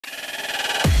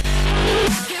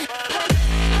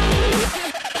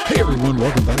everyone.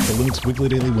 Welcome back to Linux Weekly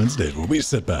Daily Wednesday, where we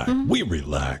sit back, we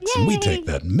relax, and we take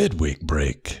that midweek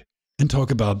break and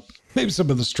talk about maybe some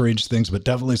of the strange things, but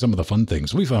definitely some of the fun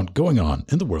things we found going on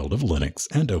in the world of Linux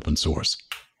and open source.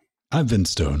 I'm Vince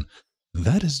Stone.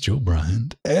 That is Joe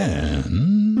Bryant,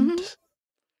 and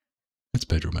it's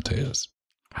Pedro Mateus.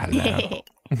 Hello.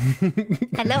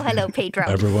 hello, Pedro.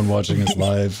 Everyone watching us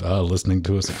live, listening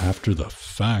to us after the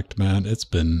fact, man. It's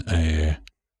been a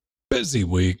busy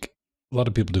week. A lot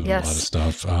of people doing a lot of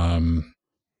stuff.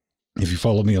 If you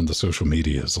follow me on the social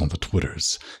medias, on the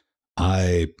Twitters,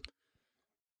 oh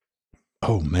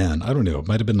man, I don't know. It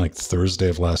might have been like Thursday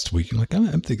of last week. Like,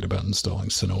 I'm thinking about installing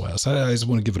CentOS. I just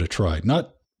want to give it a try.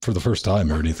 Not for the first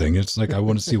time or anything. It's like I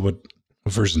want to see what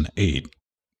version 8,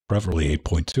 preferably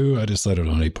 8.2. I decided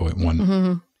on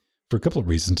 8.1 for a couple of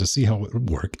reasons, to see how it would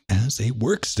work as a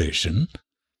workstation.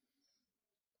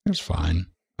 It was fine.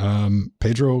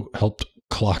 Pedro helped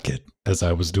clock it as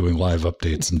I was doing live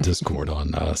updates in Discord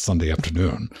on Sunday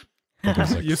afternoon.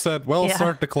 Like, you said, well,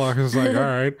 start the clock. I was like, all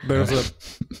right, there's a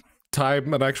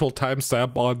an actual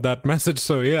timestamp on that message.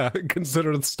 So yeah,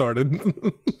 consider it started.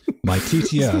 My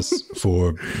TTS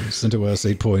for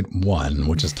CentOS 8.1,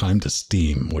 which is time to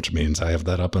Steam, which means I have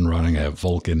that up and running. I have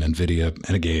Vulkan, NVIDIA,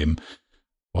 and a game,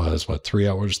 was what, 3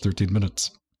 hours, 13 minutes?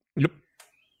 Yep.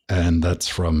 And that's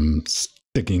from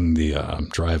sticking the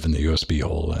drive in the USB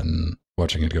hole and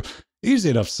watching it go.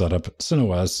 Easy enough setup.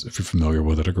 CentOS, if you're familiar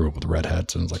with it, I grew up with Red Hat,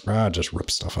 so it's like, just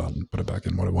rip stuff out and put it back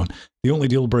in what I want. The only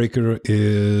deal breaker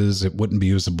is it wouldn't be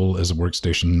usable as a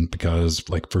workstation because,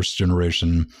 like, first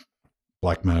generation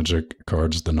Blackmagic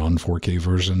cards, the non-4K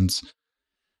versions,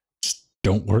 just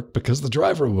don't work because the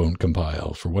driver won't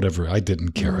compile for whatever. I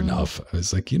didn't care enough. I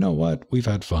was like, you know what? We've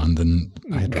had fun. Then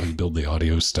I had to rebuild the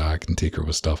audio stack and tinker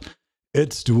with stuff.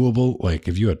 It's doable. Like,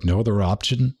 if you had no other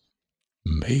option,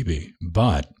 maybe.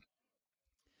 But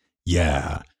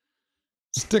yeah,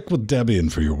 stick with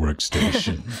Debian for your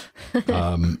workstation.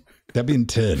 Debian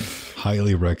 10,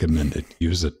 highly recommended.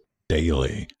 Use it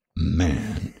daily.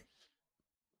 Man.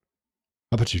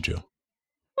 How about you, Joe?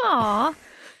 Aw.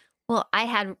 Well, I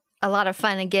had a lot of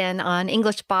fun again on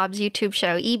English Bob's YouTube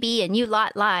show, EB and You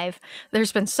Lot Live.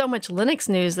 There's been so much Linux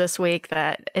news this week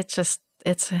that it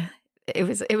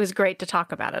was great to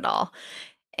talk about it all.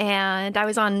 And I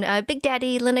was on Big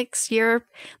Daddy Linux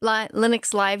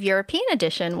Live European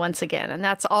Edition once again, and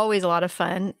that's always a lot of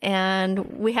fun.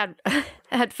 And we had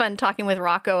fun talking with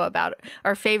Rocco about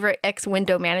our favorite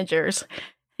X-Window managers,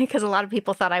 because a lot of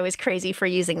people thought I was crazy for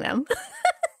using them.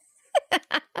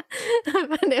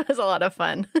 But it was a lot of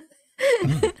fun.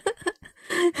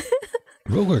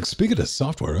 Real quick, speaking of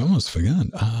software, I almost forgot.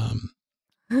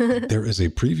 There is a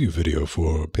preview video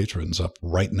for patrons up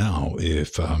right now.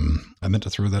 If I meant to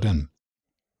throw that in.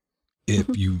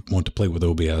 If you want to play with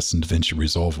OBS and DaVinci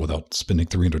Resolve without spending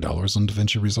 $300 on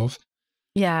DaVinci Resolve,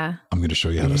 I'm going to show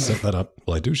you how to set that up.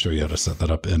 Well, I do show you how to set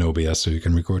that up in OBS so you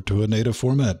can record to a native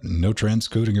format. No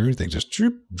transcoding or anything. Just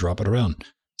drop it around.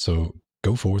 So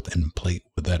go forth and play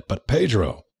with that. But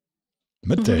Pedro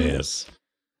Mateus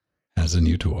has a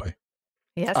new toy.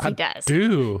 Yes, he does.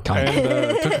 And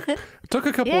took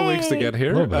a couple of weeks to get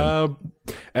here.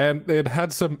 And it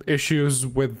had some issues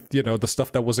with, the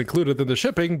stuff that was included in the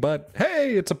shipping, but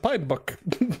hey, it's a Pinebook.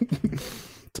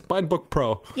 It's a Pinebook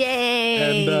Pro.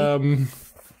 Yay! And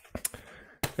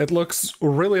it looks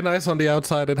really nice on the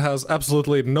outside. It has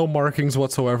absolutely no markings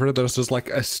whatsoever. There's just like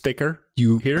a sticker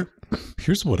here.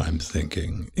 Here's what I'm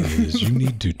thinking is you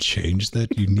need to change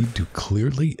that. You need to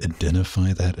clearly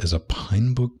identify that as a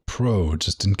Pinebook Pro,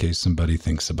 just in case somebody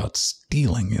thinks about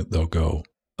stealing it. They'll go,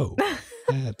 oh,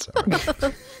 that's all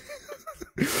right.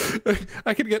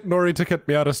 I can get Nori to get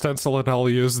me out a stencil and I'll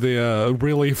use the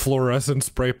really fluorescent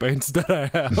spray paints that I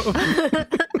have.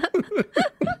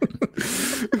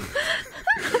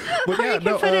 But yeah, you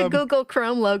can put a Google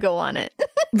Chrome logo on it.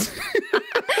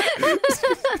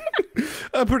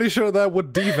 I'm pretty sure that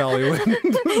would devalue it.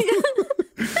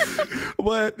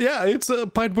 But yeah, it's a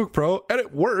Pinebook Pro and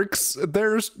it works.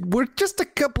 Were just a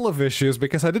couple of issues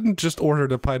because I didn't just order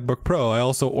the Pinebook Pro. I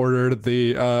also ordered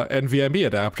the NVMe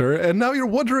adapter. And now you're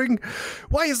wondering,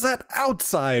 why is that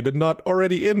outside and not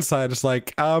already inside? It's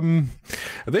like,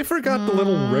 they forgot the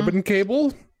little ribbon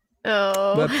cable.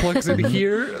 That plugs in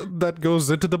here, that goes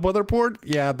into the motherboard.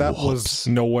 Yeah, that was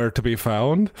nowhere to be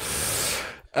found.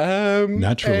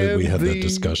 Naturally, we had that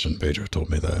discussion. Pedro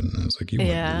told me that, and I was like, "You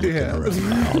wouldn't be looking around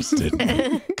the house, didn't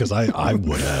you?" Because I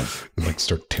would have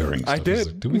start tearing stuff. I did.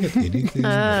 Like, do we get anything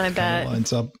that bet.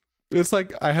 lines up? It's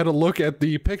like I had to look at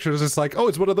the pictures. It's like, oh,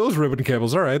 it's one of those ribbon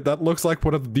cables. All right, that looks like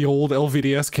one of the old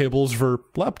LVDS cables for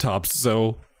laptops.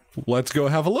 So let's go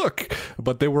have a look.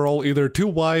 But they were all either too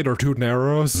wide or too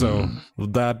narrow, so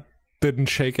that didn't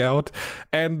shake out.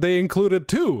 And they included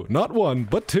 2, not 1,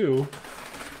 but 2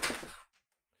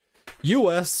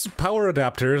 US power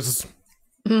adapters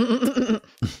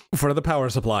for the power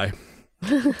supply.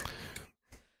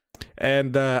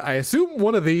 And I assume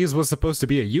one of these was supposed to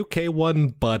be a UK one,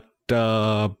 but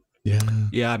yeah,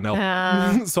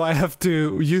 no. So I have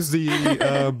to use the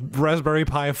Raspberry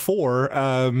Pi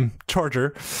 4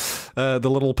 charger, the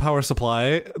little power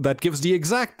supply that gives the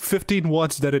exact 15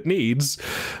 watts that it needs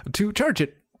to charge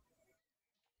it.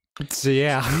 So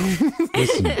yeah.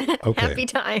 Listen, okay. Happy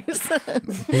times.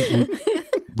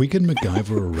 We can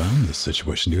MacGyver around this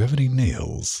situation. Do you have any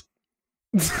nails?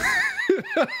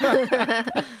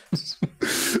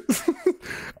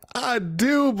 I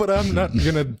do, but I'm not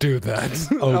gonna do that.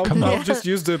 Oh, come on. I'll just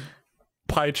use the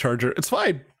Pi charger. It's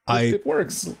fine. It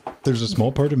works. There's a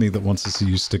small part of me that wants to see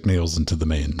you stick nails into the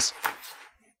mains.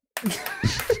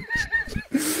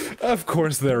 Of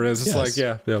course there is. It's like,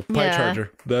 yeah, Pi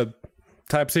charger. The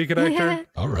Type-C connector.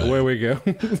 All right. Away we go.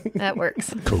 That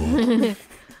works. Cool.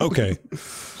 Okay,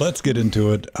 let's get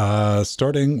into it.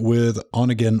 Starting with on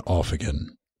again, off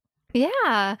again.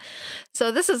 Yeah.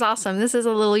 So this is awesome. This is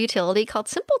a little utility called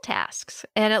Simple Tasks,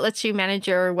 and it lets you manage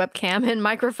your webcam and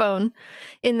microphone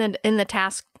in the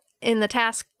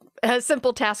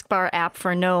Simple Taskbar app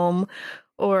for GNOME,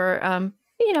 or or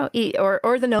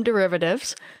the GNOME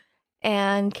derivatives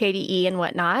and KDE and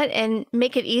whatnot, and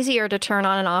make it easier to turn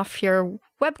on and off your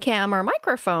webcam or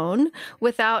microphone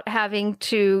without having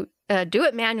to do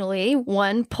it manually.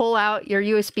 One, pull out your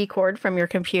USB cord from your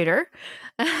computer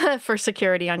for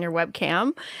security on your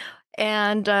webcam,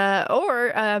 and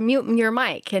or mute your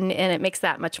mic, and it makes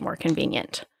that much more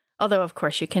convenient. Although, of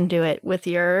course, you can do it with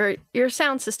your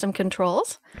sound system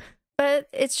controls, but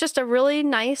it's just a really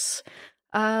nice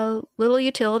little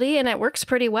utility, and it works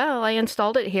pretty well. I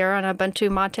installed it here on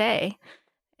Ubuntu Mate,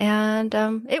 and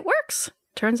it works.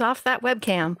 Turns off that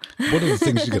webcam. One of the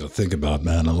things you got to think about,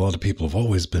 man, a lot of people have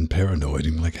always been paranoid.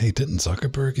 You're like, hey, didn't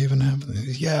Zuckerberg even have?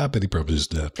 Yeah, but he probably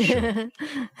just did. Sure.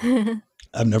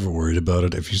 I'm never worried about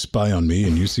it. If you spy on me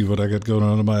and you see what I got going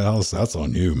on in my house, that's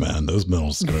on you, man.Ose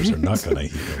metal scars are not going to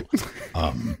heal.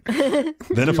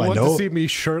 Then if I know, to see me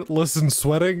shirtless and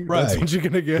sweating, right, that's what you're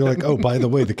going to get. You're like, oh, by the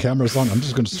way, the camera's on. I'm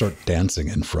just going to start dancing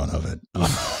in front of it.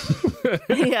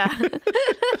 Yeah.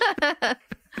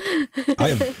 I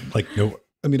have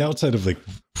I mean, outside of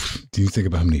do you think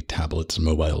about how many tablets and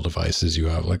mobile devices you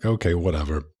have? Like, okay,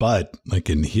 whatever. But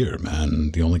like in here, man,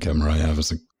 the only camera I have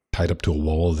is tied up to a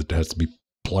wall that has to be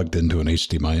plugged into an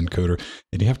HDMI encoder,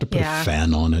 and you have to put a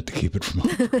fan on it to keep it from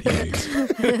overheating.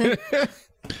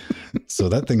 So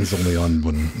that thing's only on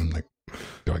when I'm like,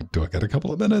 do I get a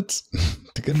couple of minutes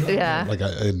to get it on? Yeah. Like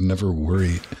I never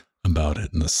worry about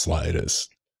it in the slightest.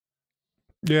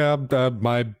 Yeah,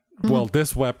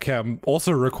 this webcam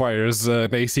also requires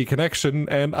an AC connection,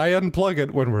 and I unplug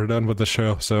it when we're done with the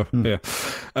show. So yeah,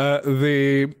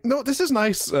 this is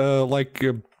nice.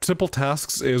 Simple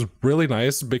Tasks is really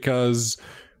nice because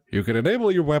you can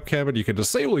enable your webcam and you can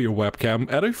disable your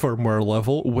webcam at a firmware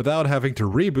level without having to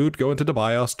reboot, go into the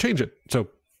BIOS, change it. So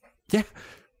yeah,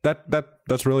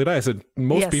 that's really nice. And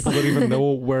most people don't even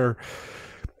know where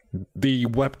the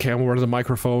webcam or the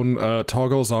microphone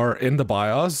toggles are in the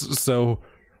BIOS. So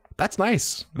that's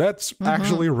nice. That's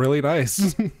actually really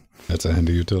nice. That's a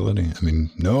handy utility. I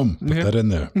mean, no, put that in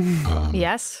there.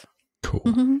 Yes.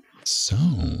 Cool. So.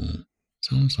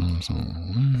 Ooh,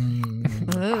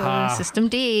 System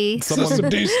D. System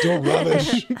D still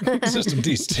rubbish. System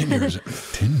D's 10 years.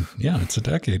 10? Yeah, it's a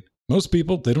decade. Most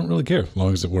people, they don't really care as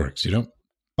long as it works, you know?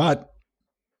 But,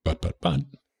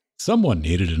 someone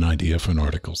needed an idea for an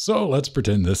article. So let's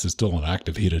pretend this is still an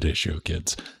active heated issue,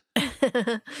 kids.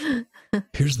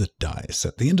 Here's the dice.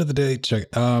 At the end of the day, check.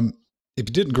 If you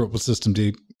didn't grow up with System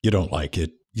D, you don't like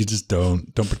it. You just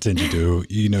don't pretend you do.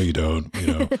 You know you don't. You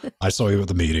know, I saw you at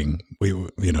the meeting.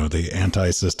 The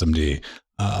anti-System D.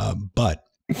 But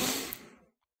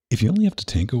if you only have to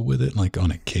tinker with it, like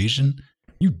on occasion,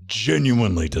 you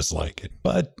genuinely dislike it.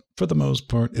 But for the most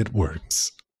part, it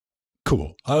works.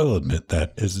 Cool. I'll admit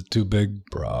that. Is it too big?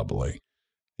 Probably.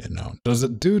 Does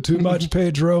it do too much,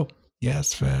 Pedro?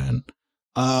 Yes, fan.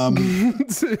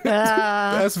 SVC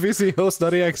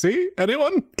host.exe?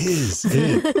 Anyone? Is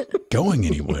it going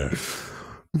anywhere?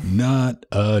 Not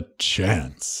a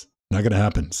chance. Not going to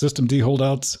happen. System D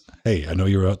holdouts. Hey, I know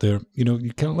you're out there. You're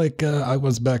kind of like I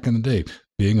was back in the day,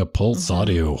 being a Pulse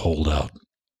Audio holdout.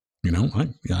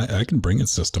 I can bring a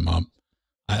system up.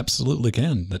 I absolutely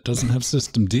can. That doesn't have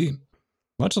System D.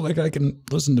 Much like I can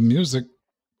listen to music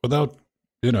without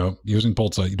using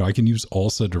Pulse, I can use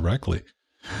ALSA directly.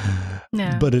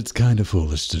 Yeah. But it's kind of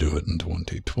foolish to do it in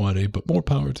 2020, but more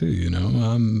power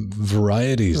to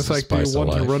varieties. It's like, do you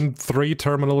want to run 3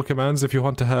 terminal commands if you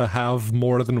want to have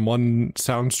more than one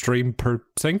sound stream per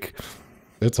sync?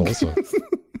 It's also.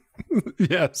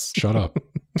 Yes. Shut up.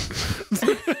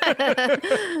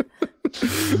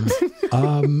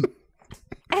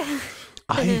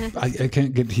 I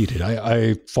can't get heated.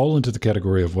 I fall into the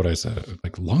category of what I said.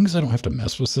 Like, as long as I don't have to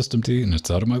mess with System D and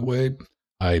it's out of my way,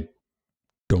 I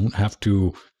don't have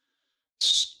to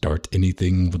start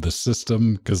anything with the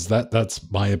system, because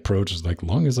that's my approach. Is like,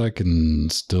 long as I can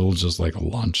still just like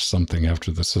launch something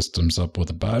after the system's up with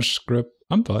a bash script,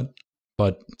 I'm fine.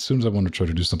 But as soon as I want to try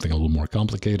to do something a little more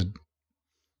complicated,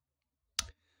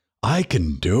 I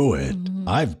can do it.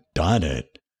 I've done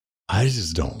it. I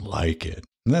just don't like it.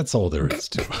 And that's all there is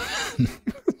to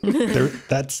it.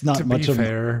 That's not much of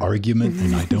an argument,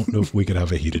 and I don't know if we could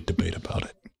have a heated debate about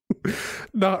it.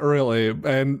 Not really,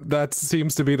 and that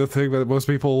seems to be the thing that most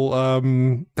people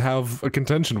have a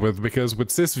contention with, because with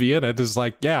sysvinit is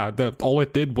like, yeah, all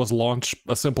it did was launch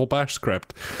a simple bash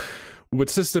script. With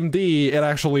System D, it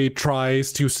actually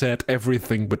tries to set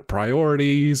everything with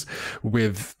priorities,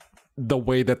 with the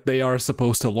way that they are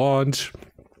supposed to launch.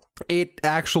 It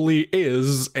actually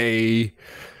is a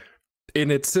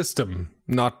init system,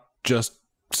 not just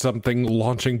something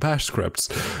launching bash scripts.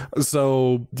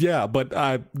 So yeah, but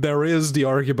there is the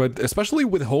argument, especially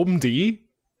with Home D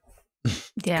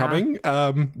coming,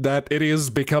 that it is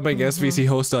becoming svc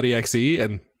host.exe,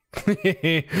 and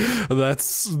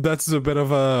that's a bit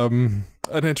of an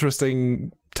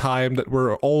interesting time that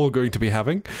we're all going to be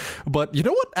having. But you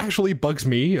know what actually bugs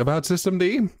me about System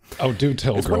D? Oh, do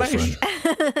tell, girlfriend.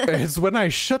 It's when I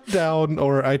shut down,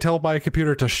 or I tell my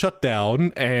computer to shut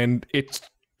down, and it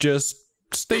just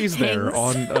stays there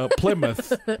on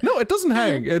Plymouth. No, it doesn't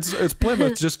hang. It's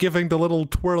Plymouth just giving the little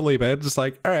twirly bit. It's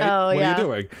like, all right, what are you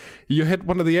doing? You hit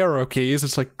one of the arrow keys.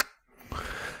 It's like,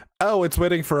 oh, it's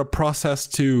waiting for a process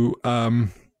to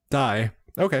die.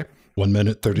 Okay. 1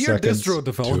 minute, 30 seconds,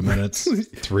 distro 2 minutes,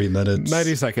 3 minutes.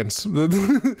 90 seconds.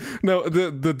 No,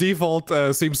 the default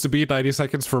seems to be 90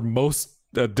 seconds for most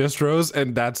distros,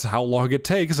 and that's how long it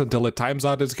takes until it times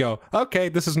out. It's go, okay,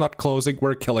 this is not closing.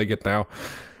 We're killing it now.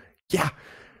 Yeah.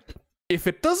 If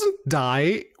it doesn't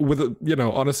die with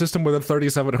on a system with a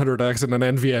 3700X and an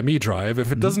NVMe drive,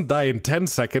 if it doesn't die in 10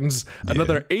 seconds,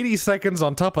 another 80 seconds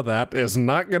on top of that is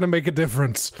not going to make a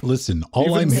differse. Listen,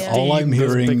 all I'm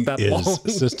hearing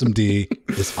is System D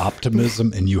is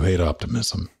optimism, and you hate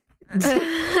optimism.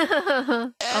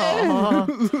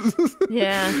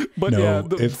 Yeah. But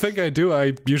the thing I do,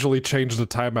 I usually change the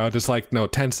timeout. It's like, no,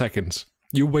 10 seconds.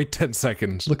 You wait 10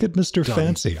 seconds. Look at Mr. Done.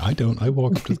 Fancy. I don't. I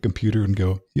walk up to the computer and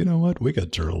go, you know what? We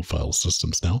got journal file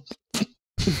systems now.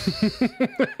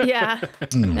 Yeah.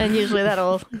 And usually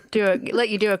that'll let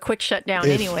you do a quick shutdown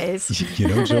anyways.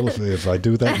 Jill, if I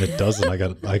do that and it doesn't, I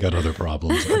got other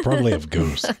problems. I probably have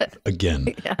ghosts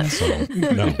again. Yeah. So,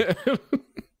 no.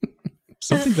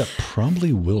 Something that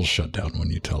probably will shut down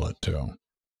when you tell it to.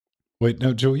 Wait,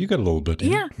 no, Joe, you got a little bit.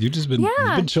 Yeah. You've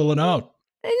been chilling out.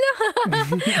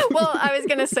 Well, I was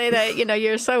going to say that,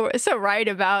 you're so right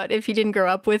about if you didn't grow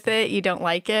up with it, you don't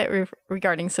like it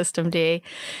regarding System D.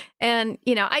 And,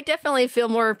 I definitely feel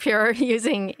more pure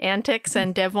using Antix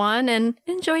and Dev1 and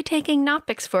enjoy taking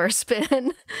Knoppix for a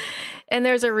spin. And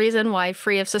there's a reason why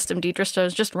free of System D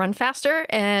distros just run faster,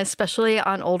 especially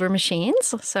on older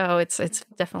machines. So it's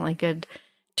definitely good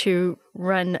to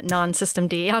run non-System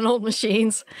D on old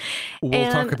machines.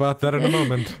 We'll talk about that in a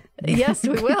moment. Yes,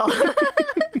 we will.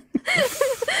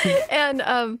 And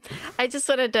I just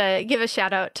wanted to give a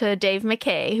shout out to Dave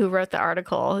McKay, who wrote the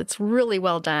article. It's really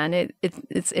well done.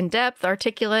 It's in-depth,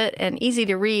 articulate, and easy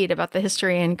to read about the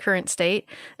history and current state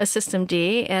of System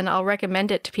D, and I'll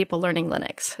recommend it to people learning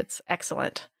Linux. It's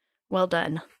excellent. Well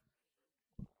done.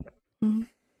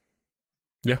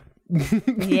 Yeah.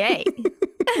 Yay.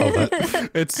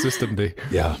 It's System D.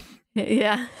 Yeah.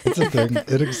 Yeah. It's a thing.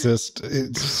 It exists.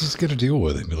 It's just got to deal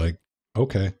with it. Be like,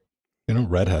 okay.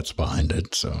 Red Hat's behind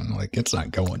it, so it's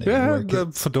not going anywhere. Yeah,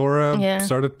 the Fedora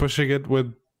started pushing it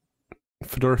with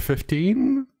Fedora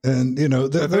 15. And, there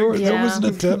was an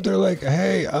attempt. They're like,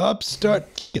 hey,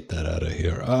 Upstart, get that out of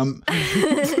here.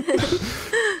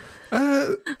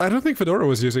 I don't think Fedora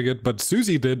was using it, but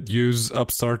Susie did use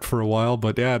Upstart for a while,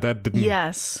 but yeah, that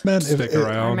didn't stick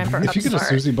around. If you get a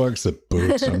Susie box that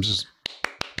boots, I'm just...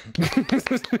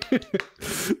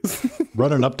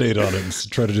 run an update on it and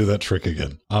try to do that trick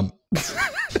again.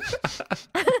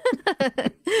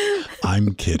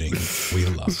 I'm kidding. We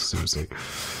love Susie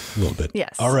a little bit.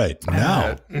 Yes. All right,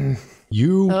 now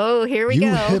you. Oh, here we you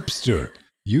go. hipster.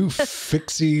 You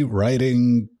fixie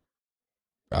writing.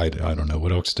 I don't know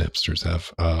what else do hipsters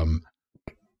have.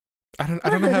 I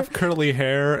don't have curly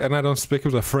hair, and I don't speak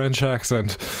with a French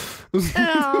accent.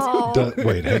 Oh.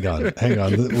 Wait, hang on.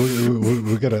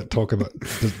 We gotta talk about.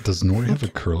 Does Nori have a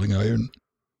curling iron?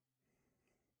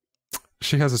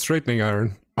 She has a straightening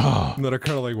iron, not a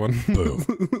curling one. Boo.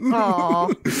 Aw.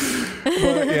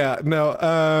 But yeah,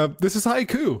 no, this is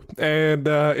Haiku, and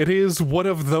it is one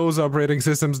of those operating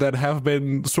systems that have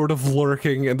been sort of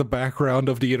lurking in the background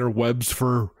of the interwebs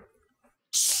for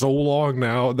so long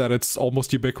now that it's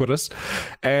almost ubiquitous.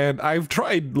 And I've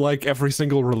tried like every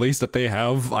single release that they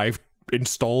have. I've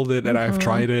installed it and I've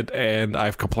tried it and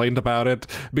I've complained about it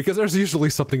because there's usually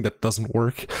something that doesn't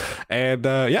work. And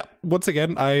yeah, once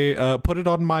again, I put it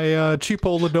on my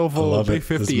cheapo Lenovo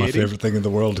B5080. This is my favorite thing in the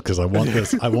world because I want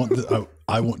this. I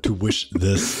want to wish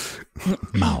this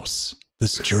mouse,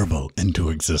 this gerbil, into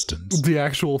existence. The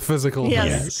actual physical.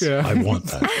 Yes. Yeah. I want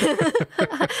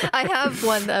that. I have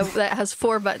one that has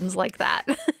 4 buttons like that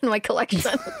in my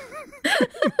collection.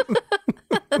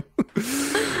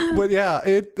 But yeah,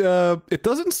 it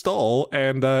does install,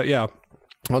 and yeah,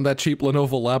 on that cheap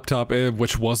Lenovo laptop,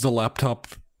 which was the laptop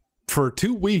for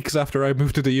 2 weeks after I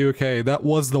moved to the UK. That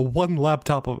was the one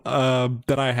laptop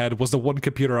that I had, was the one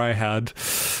computer I had.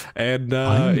 And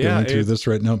I'm yeah, going through this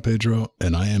right now, Pedro,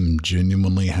 and I am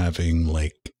genuinely having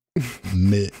like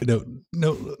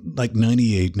like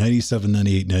 98, 97,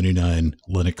 98, 99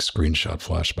 Linux screenshot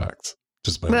flashbacks.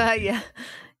 Just by Yeah.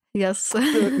 Yes.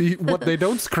 what they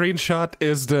don't screenshot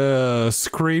is the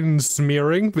screen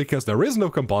smearing, because there is no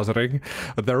compositing,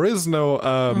 there is no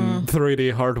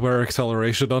 3D hardware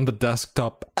acceleration on the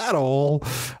desktop at all.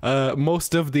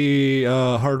 Most of the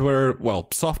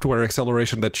software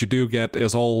acceleration that you do get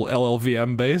is all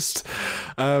LLVM based.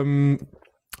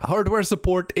 Hardware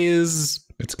support is...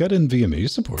 It's got NVMe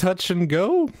support. Touch and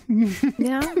go.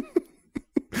 Yeah.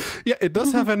 Yeah, it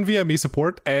does have NVMe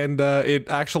support, and it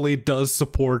actually does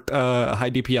support high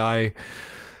DPI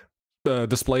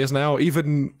displays now.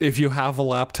 Even if you have a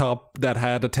laptop that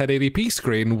had a 1080p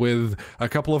screen with a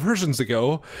couple of versions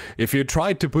ago, if you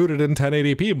tried to boot it in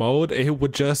 1080p mode, it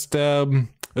would just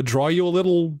draw you a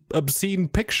little obscene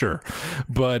picture.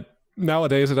 But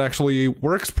nowadays it actually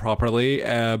works properly,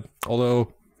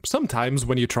 although sometimes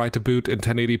when you try to boot in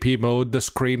 1080p mode, the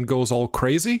screen goes all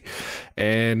crazy,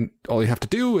 and all you have to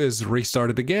do is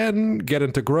restart it again, get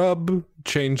into Grub,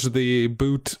 change the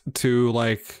boot to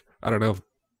like, I don't know,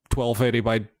 1280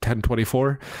 by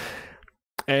 1024,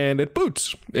 and it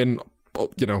boots in,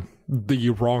 you know, the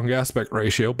wrong aspect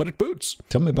ratio, but it boots.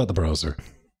 Tell me about the browser.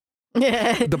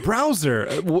 The browser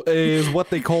is what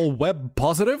they call web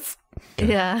positive.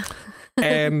 Yeah.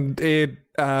 And it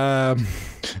sounds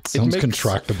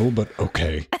contractable, but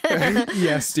okay.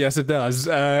 yes, it does.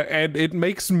 And it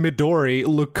makes Midori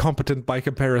look competent by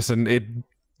comparison. It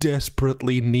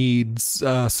desperately needs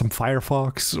some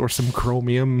Firefox or some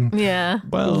Chromium. Yeah.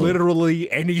 Well, literally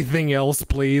anything else,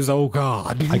 please. Oh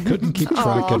God. I couldn't keep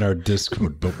track in our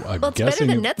Discord, but I'm Well, it's guessing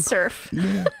better than NetSurf.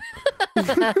 Yeah.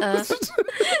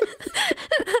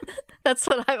 That's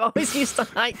what I've always used on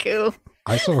Haiku.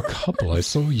 I saw a couple. I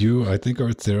saw you, I think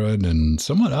RTheren, and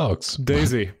someone else.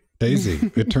 Daisy.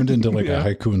 It turned into like a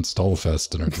haiku install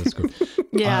fest in our Discord.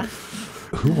 Yeah.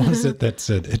 Who was it that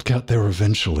said it got there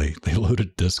eventually? They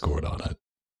loaded Discord on it.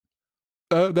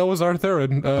 That was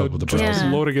RTheren. The just browser.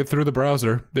 loading it through the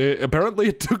browser. Apparently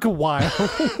it took a while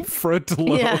for it to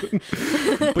load. Yeah.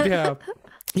 But yeah,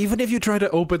 even if you try to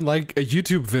open like a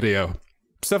YouTube video,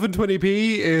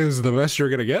 720p is the best you're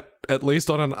gonna get, at least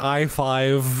on an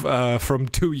i5 from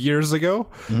 2 years ago.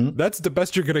 That's the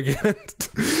best you're gonna get.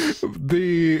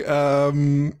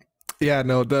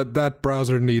 That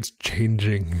browser needs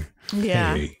changing.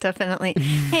 Yeah, Hey. definitely.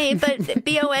 Hey, but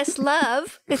BOS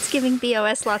love, it's giving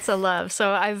BOS lots of love.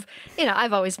 So I've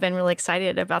always been really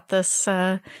excited about this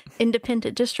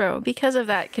independent distro because of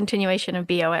that continuation of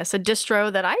BOS, a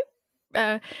distro that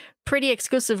I pretty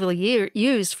exclusively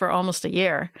used for almost a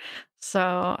year.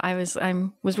 So I was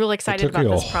really excited about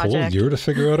this project. It took you a whole year to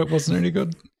figure out it wasn't any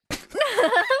good.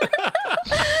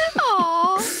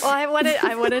 Oh, well,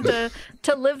 I wanted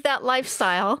to live that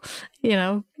lifestyle, you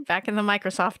know, back in the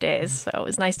Microsoft days. So it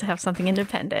was nice to have something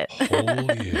independent.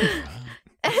 Holy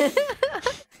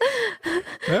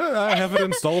Yeah, I have it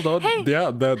installed on. Hey.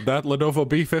 Yeah, that Lenovo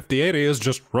B5080 is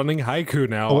just running Haiku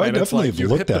now. Oh, I and it's definitely like you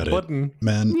looked hit the at it. button.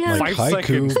 Man, Yeah. like 5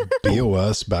 haiku, seconds.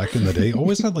 BOS back in the day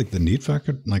always had like the neat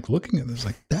factor. Like looking at this,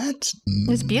 like that's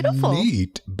was beautiful.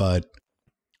 neat, but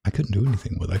I couldn't do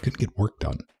anything with it. I couldn't get work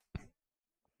done.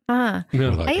 Huh.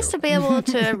 Yeah. I used to be able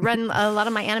to run a lot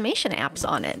of my animation apps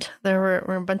on it. There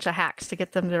were a bunch of hacks to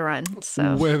get them to run.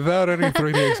 So Without any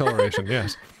 3D acceleration,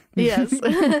 yes. yes.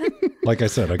 Like I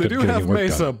said, I They couldn't do get any have work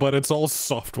Mesa, done. but it's all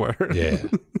software.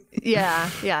 Yeah.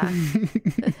 Yeah.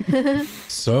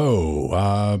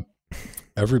 So,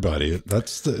 everybody,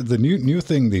 that's the new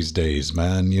thing these days,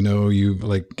 man. You know, you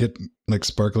like get like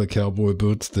sparkly cowboy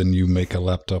boots, then you make a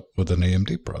laptop with an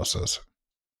AMD processor.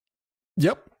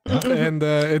 Yep. And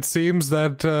it seems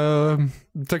that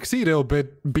Tuxedo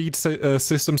beat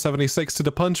System 76 to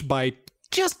the punch by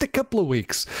just a couple of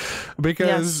weeks,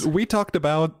 because we talked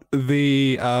about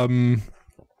the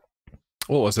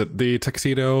what was it, the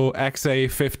Tuxedo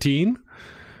XA15,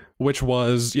 which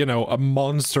was, you know, a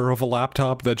monster of a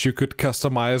laptop that you could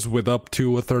customize with up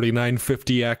to a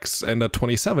 3950X and a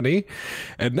 2070.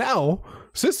 And now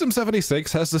System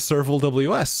 76 has the Serval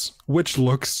WS, which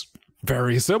looks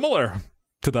very similar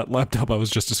to that laptop I was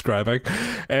just describing,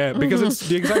 because it's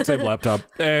the exact same laptop.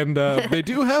 And they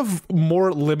do have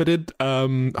more limited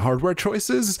hardware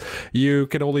choices. You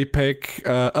can only pick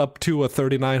up to a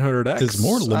 3900X. Is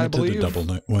more I limited to believe. double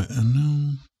no.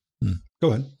 Go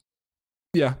ahead.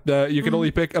 Yeah, you can only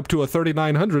pick up to a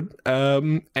 3900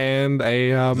 and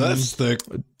a That's the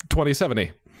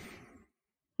 2070.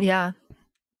 Yeah.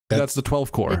 That's the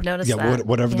 12 core. I've noticed yeah. that.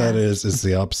 Whatever that is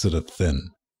the opposite of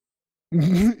thin.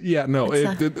 Yeah, no,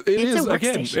 it is a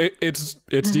again. workstation.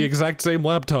 It's the exact same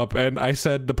laptop, and I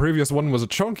said the previous one was a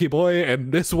chunky boy,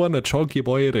 and this one a chunky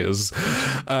boy it is.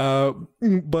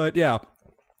 But yeah,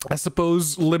 I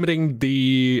suppose limiting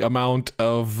the amount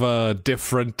of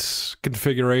different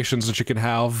configurations that you can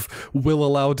have will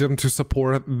allow them to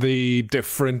support the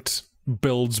different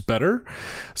builds better.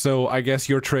 So I guess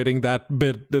you're trading that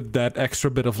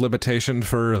extra bit of limitation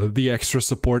for the extra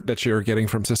support that you're getting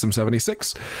from System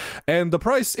 76, and the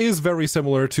price is very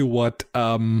similar to what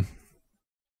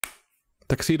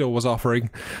Tuxedo was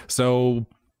offering. So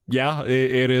yeah,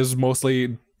 it is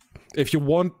mostly, if you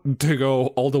want to go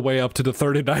all the way up to the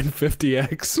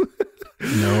 3950X.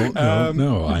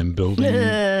 No. I'm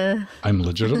building. I'm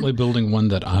legitimately building one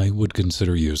that I would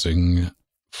consider using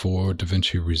for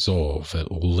DaVinci Resolve, at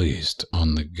least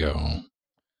on the go.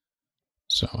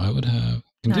 So I would have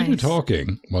continue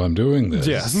talking while I'm doing this.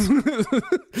 Yes.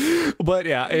 But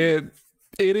yeah, it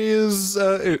is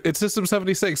it's System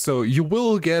 76, so you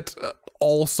will get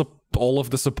all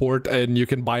of the support, and you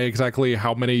can buy exactly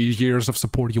how many years of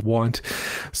support you want.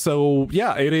 So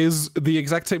yeah, it is the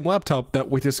exact same laptop that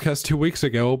we discussed 2 weeks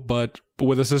ago, but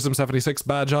with a System 76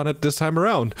 badge on it this time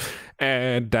around.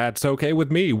 And that's okay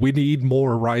with me. We need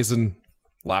more Ryzen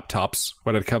laptops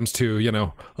when it comes to, you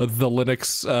know, the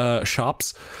Linux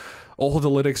shops. All the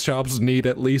Linux shops need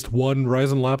at least one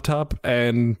Ryzen laptop,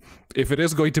 and if it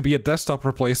is going to be a desktop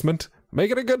replacement,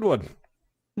 make it a good one.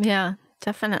 Yeah,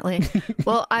 definitely.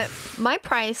 Well, my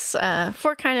price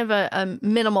for kind of a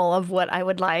minimal of what I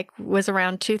would like was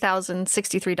around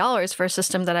 $2,063 for a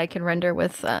system that I can render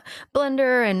with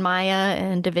Blender and Maya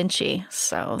and DaVinci.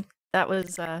 So that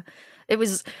was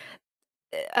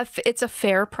it's a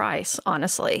fair price,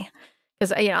 honestly.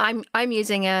 Because, you know, I'm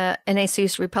using an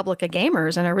Asus Republica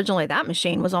Gamers, and originally that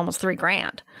machine was almost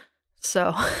 $3,000.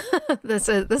 So this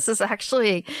is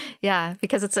actually, yeah,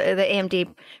 because it's the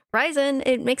AMD Ryzen,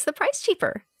 it makes the price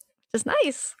cheaper, which is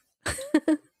nice.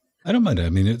 I don't mind it. I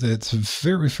mean, it's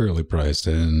very fairly priced,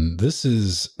 and this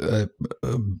is a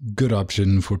good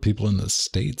option for people in the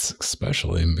States,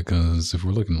 especially because if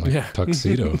we're looking like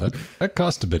Tuxedo, that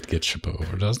costs a bit to get shipped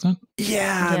over, doesn't it?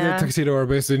 Yeah, the Tuxedo are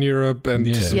based in Europe, and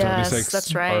System 76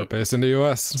 that's right. are based in the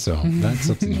US. So that's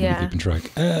something you want to keep in track.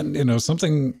 And, you know,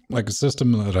 something like a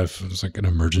system that it's like an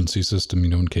emergency system, you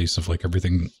know, in case of like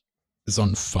everything is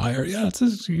on fire. Yeah, it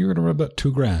says you're going to run about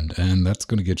 $2,000, and that's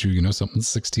going to get you, you know, something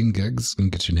 16 gigs, going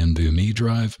to get you an NVMe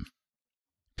drive,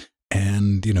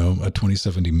 and, you know, a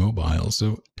 2070 mobile.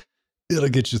 So it'll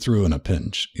get you through in a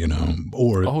pinch, you know.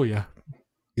 Or you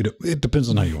know, it depends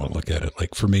on how you want to look at it.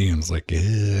 Like for me, I was like,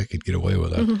 I could get away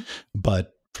with that.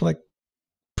 But for like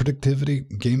productivity,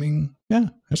 gaming, yeah,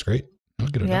 that's great. I'll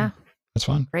get it done. That's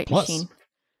fine. Great Plus, machine.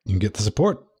 you can get the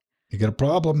support. You get a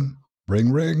problem,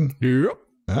 ring. Yep.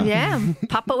 Yeah,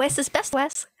 Pop OS is best,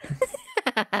 Wes.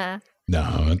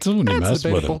 No, it's when you mess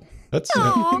with it. That's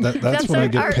when I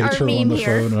get Pedro on the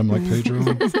phone, and I'm like, Pedro,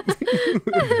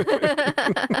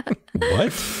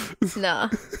 what? No.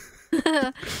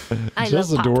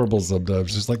 Just adorable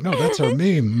sometimes. Just like, no, that's our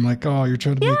meme. I'm like, oh, you're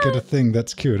trying to make it a thing.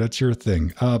 That's cute. That's your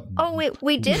thing. Oh,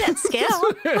 we did at scale.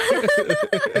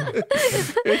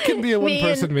 It can be a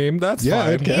one-person meme. That's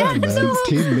fine. It can, man.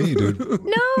 Team me, dude.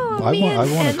 No, I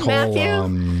want to call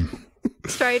Matthew.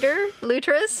 Strider,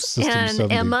 Lutris, System and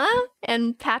 70. Emma,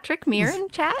 and Patrick Meir in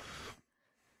chat.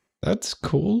 That's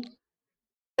cool.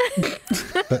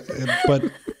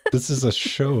 But this is a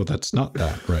show that's not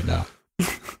that right now.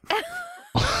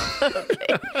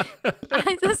 Okay.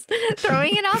 I'm just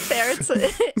throwing it out there.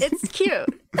 It's cute.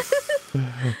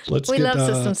 We love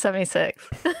System 76.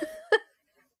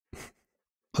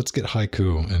 Let's get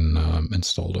Haiku and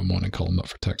installed on one and call him up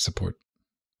for tech support.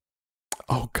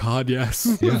 Oh God,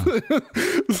 yes. Yeah.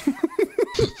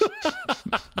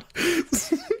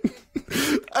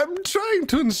 I'm trying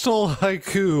to install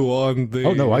Haiku on the.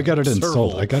 Oh no, I got it serval.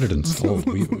 installed. I got it installed.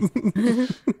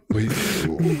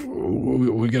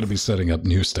 We got to be setting up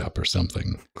new step or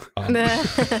something. You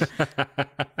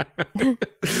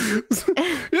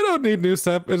don't need new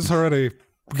step. It's already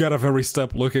got a very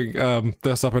step looking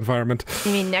desktop environment.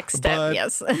 You mean next step? But,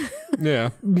 yes. Yeah.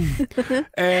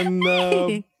 And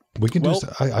We can do.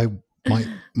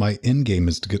 My end game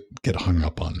is to get hung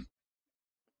up on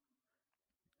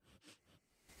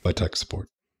by tech support.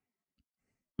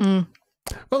 well,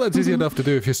 that's easy enough to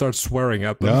do if you start swearing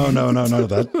at them. No.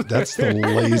 That's the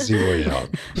lazy way out.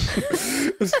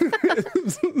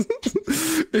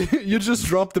 You just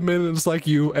drop them in, and it's like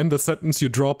you end a sentence, you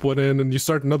drop one in, and you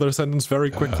start another sentence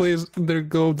very quickly. They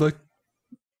go like,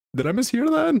 "Did I mishear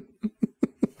that?"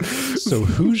 So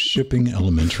who's shipping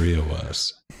Elementary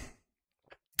OS?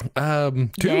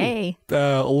 Two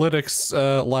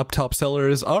Linux laptop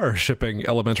sellers are shipping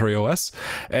Elementary OS,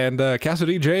 and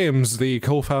Cassidy James, the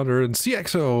co-founder and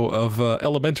CXO of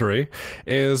Elementary,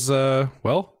 is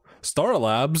Star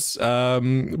Labs.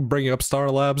 Bringing up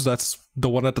Star Labs, that's the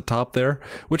one at the top there,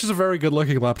 which is a very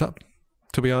good-looking laptop,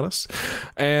 to be honest,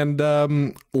 and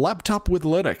laptop with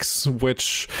Linux,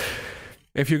 which,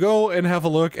 if you go and have a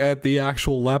look at the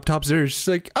actual laptops, they're just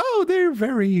like, oh, they're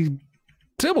very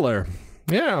similar.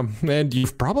 Yeah, and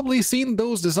you've probably seen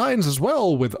those designs as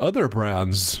well with other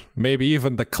brands, maybe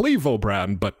even the Clevo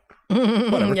brand, but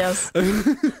whatever. Yes.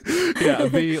 Yeah,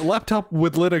 the laptop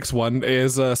with Linux one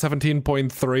is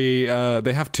 17.3.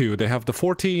 They have two. They have the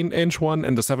 14-inch one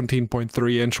and the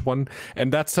 17.3-inch one,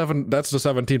 and that's the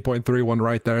 17.3 one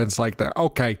right there. It's like that.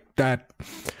 Okay,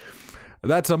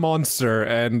 that's a monster,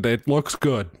 and it looks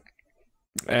good,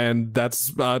 and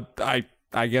that's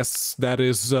I guess that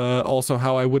is also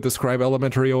how I would describe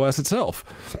Elementary OS itself,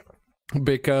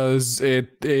 because it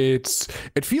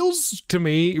feels to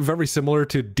me very similar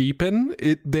to Deepin.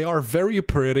 They are very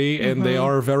pretty, and they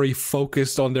are very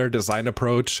focused on their design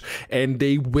approach, and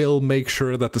they will make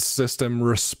sure that the system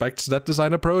respects that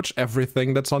design approach.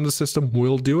 Everything that's on the system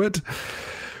will do it,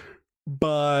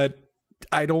 but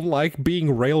I don't like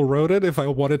being railroaded. If I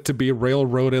wanted to be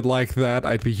railroaded like that,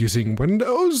 I'd be using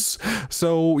Windows.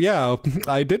 So yeah,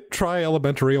 I did try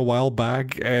Elementary a while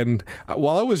back, and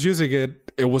while I was using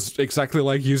it, it was exactly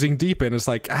like using Deepin. It's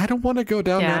like, I don't want to go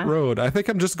down that road. I think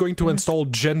I'm just going to install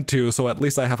Gentoo, so at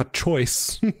least I have a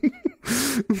choice.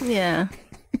 Yeah.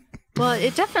 Well,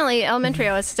 Elementary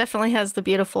OS definitely has the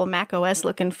beautiful Mac OS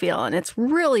look and feel, and it's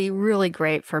really, really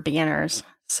great for beginners.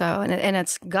 So, and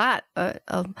it's got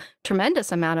a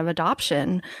tremendous amount of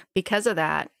adoption because of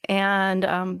that.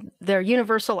 And their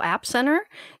Universal App Center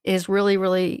is really,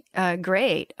 really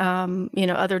great.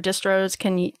 Other distros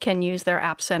can use their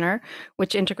App Center,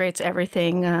 which integrates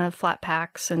everything,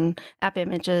 Flatpaks and app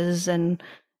images and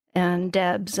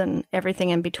debs and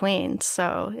everything in between.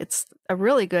 So it's a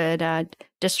really good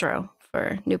distro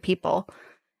for new people,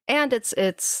 and it's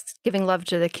giving love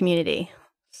to the community.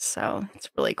 So it's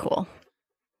really cool.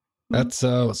 That's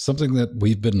something that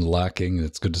we've been lacking.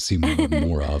 It's good to see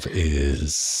more of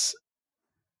is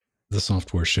the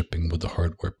software shipping with the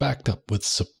hardware backed up with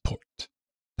support.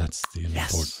 That's the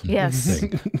important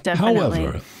thing. Definitely.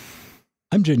 However,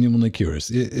 I'm genuinely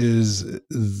curious. Is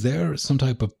there some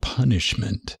type of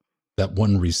punishment that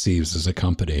one receives as a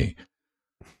company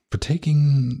for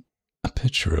taking a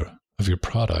picture of your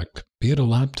product, be it a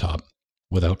laptop,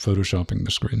 without photoshopping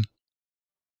the screen?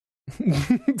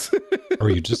 Or are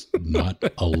you just not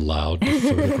allowed to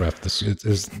photograph this?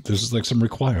 There's like some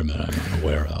requirement I'm not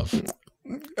aware of.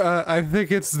 I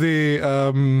think it's the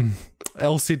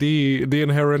LCD, the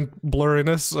inherent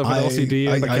blurriness of an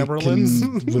LCD and the camera lens.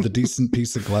 With a decent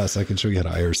piece of glass, I can show you how to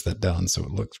iris that down so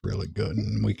it looks really good,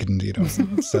 and we can,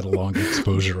 set a long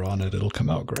exposure on it. It'll come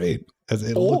out great.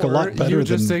 It'll look a lot better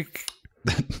than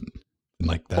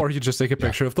like that. Or you just take a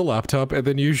picture of the laptop and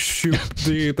then you shoot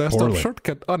the desktop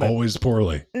shortcut on it. Always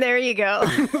poorly. There you go.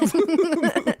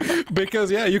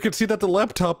 Because you can see that the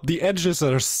laptop, the edges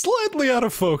are slightly out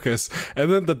of focus,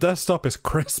 and then the desktop is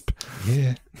crisp.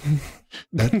 Yeah.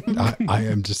 I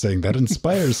am just saying that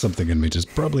inspires something in me, just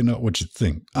probably not what you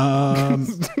think.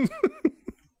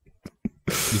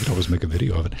 You could always make a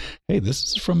video of it. Hey, this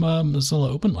is from Mozilla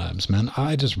Open Labs, man.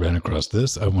 I just ran across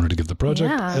this. I wanted to give the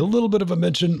project a little bit of a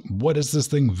mention. What is this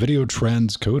thing? Video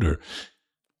transcoder.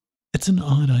 It's an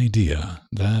odd idea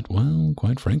that, well,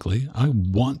 quite frankly, I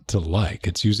want to like.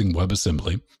 It's using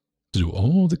WebAssembly to do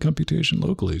all the computation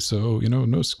locally. So,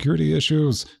 no security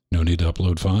issues, no need to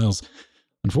upload files.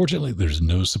 Unfortunately, there's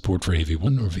no support for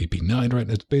AV1 or VP9, right?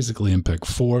 It's basically MPEG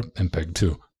 4, MPEG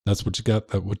 2. That's what you got.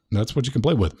 That's what you can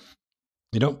play with.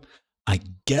 I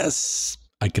guess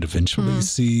I could eventually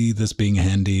see this being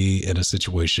handy in a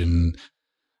situation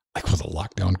like with a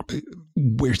lockdown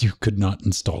where you could not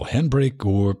install a handbrake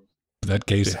or, in that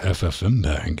case,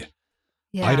 FFmpeg.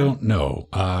 Yeah. I don't know.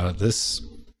 This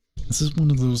is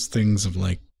one of those things of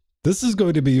like, this is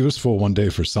going to be useful one day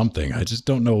for something. I just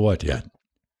don't know what yet.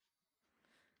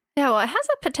 Yeah, well, it has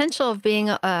a potential of being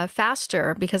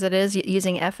faster because it is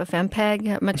using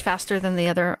FFmpeg much faster than the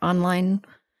other online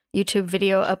YouTube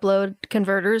video upload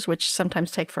converters, which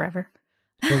sometimes take forever.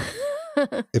 Well,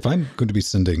 if I'm going to be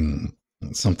sending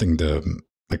something to,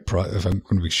 like, if I'm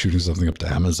going to be shooting something up to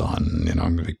Amazon, I'm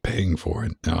going to be paying for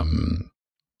it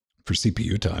for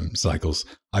CPU time cycles.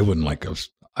 I wouldn't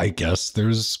I guess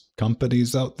there's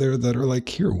companies out there that are like,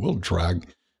 here, we'll drag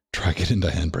it into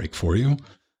Handbrake for you.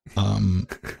 There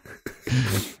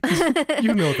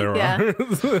are.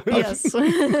 Yes.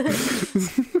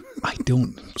 I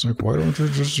don't. It's like, why don't you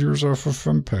just use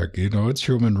FFmpeg? It's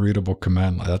human readable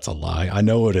command line. That's a lie. I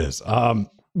know it is. You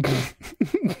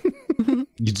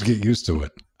just get used to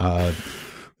it.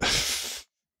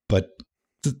 But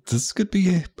this could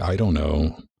be, I don't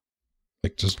know,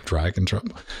 like just drag and drop.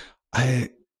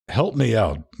 Help me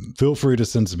out. Feel free to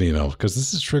send some email because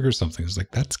this is trigger something. It's like,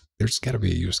 there's got to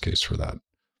be a use case for that.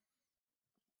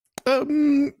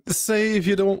 Say if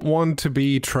you don't want to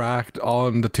be tracked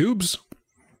on the tubes,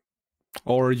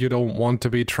 or you don't want to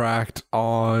be tracked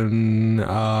on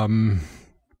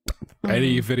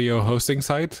any video hosting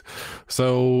site,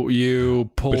 so you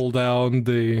pull down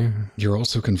the. You're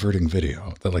also converting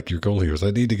video. That, like, your goal here is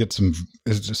I need to get some.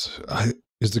 It's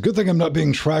a good thing I'm not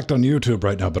being tracked on YouTube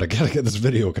right now, but I gotta get this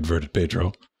video converted,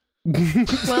 Pedro.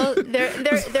 Well,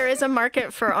 there is a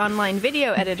market for online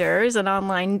video editors and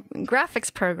online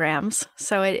graphics programs.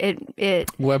 So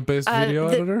it web-based video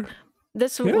editor.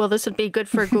 This would be good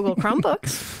for Google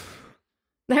Chromebooks.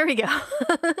 There we go.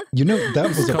 That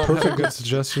was a perfect good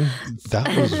suggestion.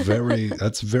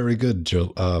 That's very good,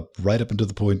 Jill. Right up into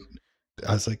the point.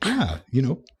 I was like,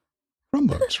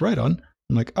 Chromebooks, right on.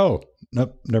 I'm like, oh,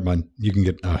 nope, never mind. You can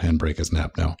get Handbrake as an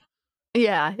app now.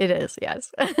 Yeah, it is.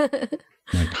 Yes. I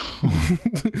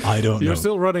don't know. You're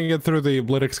still running it through the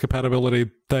Linux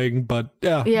compatibility thing, but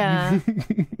yeah. Yeah.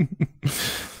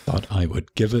 Thought I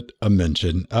would give it a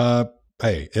mention.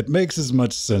 Hey, it makes as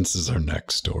much sense as our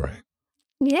next story.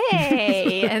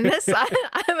 Yay! And this,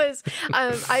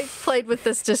 I've played with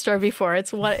this distro before.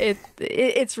 It's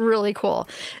really cool.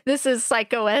 This is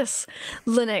PsychOS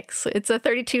Linux. It's a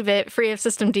 32-bit free of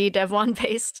systemd Dev 1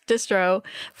 based distro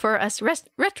for us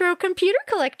retro computer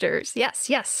collectors.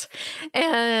 Yes.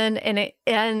 And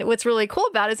what's really cool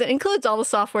about it is it includes all the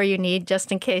software you need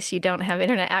just in case you don't have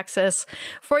internet access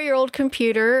for your old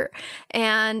computer.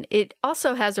 And it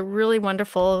also has a really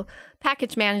wonderful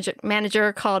package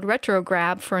manager called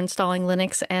RetroGrab for installing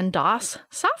Linux and DOS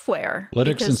software.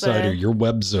 Linux Insider, your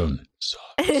web zone.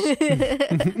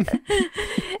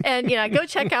 And go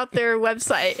check out their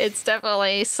website. It's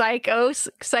definitely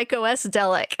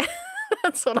PsychOS-delic.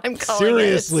 That's what I'm calling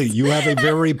Seriously, you have a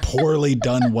very poorly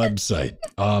done website.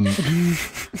 Oh,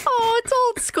 it's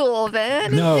old school,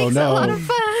 man. No, it makes a lot of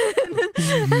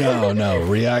fun. No.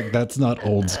 React, that's not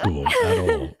old school at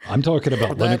all. I'm talking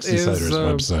about Linux Insider's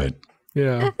website.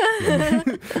 Yeah.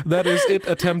 That is it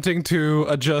attempting to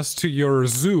adjust to your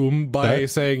Zoom by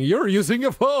saying you're using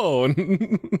a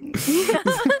phone.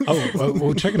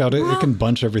 Well, check it out. It can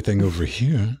bunch everything over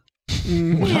here.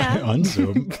 When I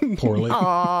unzoom poorly.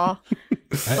 Aww.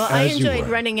 Well, I enjoyed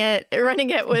running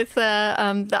it with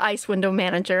the ICE window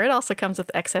manager. It also comes with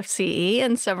XFCE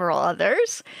and several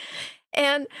others.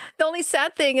 And the only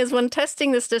sad thing is when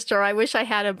testing this distro, I wish I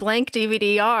had a blank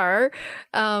DVD-R,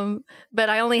 but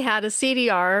I only had a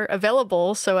CDR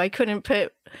available, so I couldn't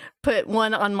put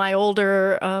one on my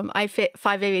older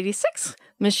i586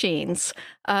 machines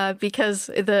because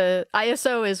the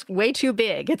ISO is way too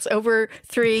big. It's over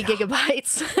 3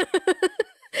 gigabytes.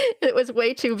 It was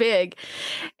way too big,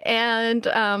 and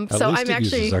so I'm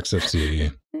actually uses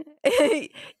XFCE.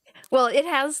 Well, it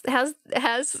has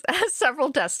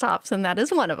several desktops, and that is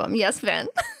one of them. Yes, Ben.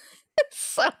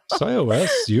 So iOS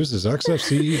uses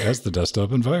XFCE as the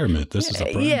desktop environment. This is a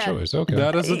prime choice. Okay.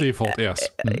 That is the default, yes.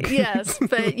 yes,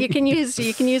 but you can use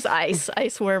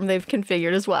Iceworm they've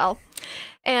configured as well.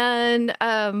 And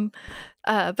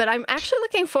but I'm actually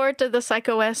looking forward to the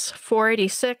PsychOS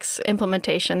 486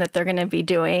 implementation that they're going to be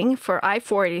doing for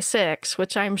i486,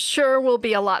 which I'm sure will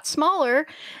be a lot smaller,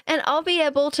 and I'll be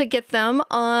able to get them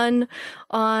on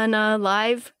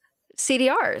live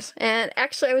CDRs. And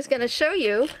actually, I was going to show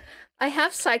you. I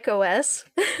have PsychOS.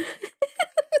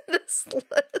 This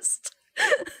list.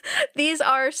 These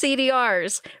are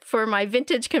CDRs for my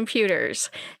vintage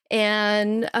computers,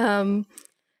 and I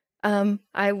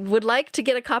would like to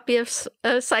get a copy of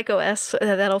PsychOS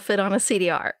that'll fit on a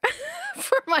CDR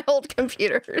for my old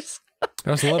computers.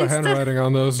 There's a lot of handwriting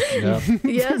on those. Yeah.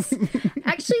 Yes.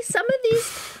 Actually, some of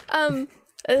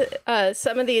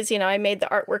these, I made the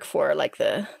artwork for, like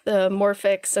the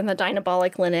Morphix and the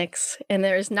Dynabolic Linux, and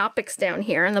there's Knoppix down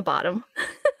here in the bottom.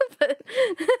 But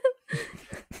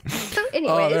so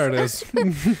anyways. Oh, there it is.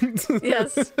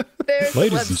 Yes. There's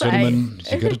Ladies and gentlemen,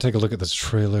 you got to take a look at this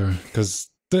trailer, because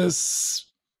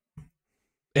it's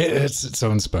its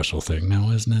own special thing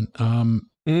now, isn't it?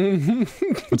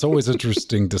 It's always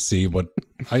interesting to see what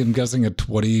I'm guessing a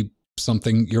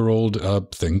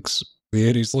 20-something-year-old thinks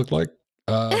the 80s look like.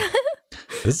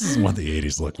 This is what the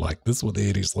 80s look like. This is what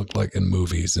the 80s looked like in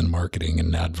movies and marketing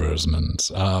and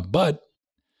advertisements. But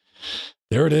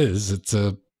there it is. It's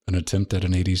an attempt at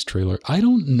an 80s trailer. I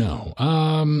don't know.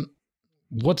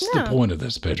 What's the point of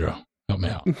this, Pedro? Help me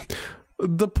out.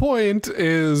 The point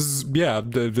is,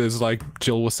 is like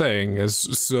Jill was saying, is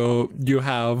so you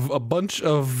have a bunch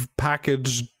of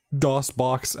packaged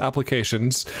DOSBox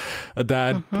applications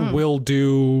that will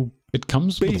do. It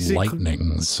comes with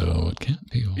lightning, so it can't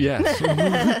be. Yes,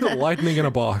 lightning in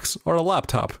a box or a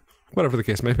laptop, whatever the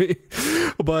case may be.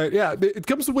 But yeah, it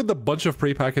comes with a bunch of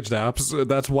prepackaged apps.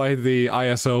 That's why the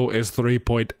ISO is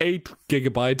 3.8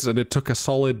 gigabytes, and it took a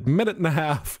solid minute and a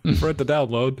half for it to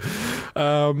download.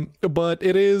 But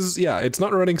it is, it's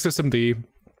not running systemd.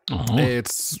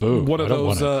 It's one of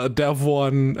those Dev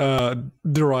 1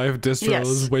 derived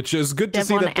distros, which is good to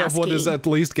see that Dev 1 is at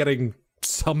least getting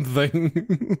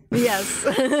something. Yes.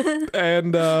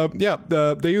 And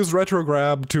they use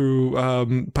retrograb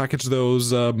to package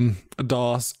those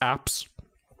DOS apps.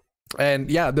 And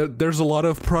there's a lot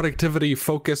of productivity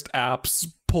focused apps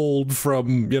pulled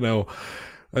from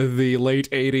the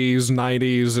late 80s,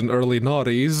 90s, and early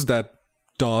noughties that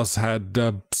DOS had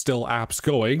still apps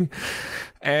going,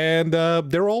 and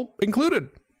they're all included.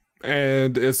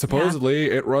 And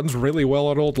supposedly it runs really well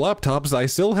on old laptops. I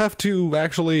still have to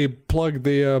actually plug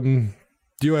the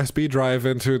USB drive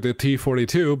into the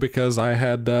T42 because I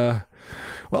had other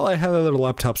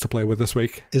laptops to play with this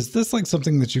week. Is this like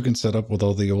something that you can set up with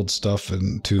all the old stuff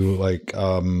and to like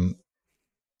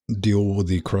deal with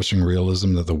the crushing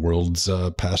realism that the world's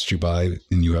passed you by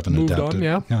and you haven't adapted?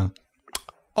 Yeah.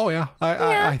 Oh yeah,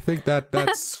 I think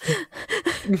that's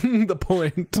the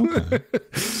point. Okay.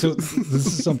 So this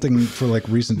is something for like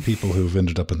recent people who've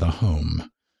ended up in the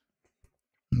home.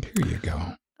 Here you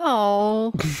go.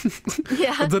 Oh,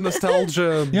 yeah. The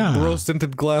nostalgia,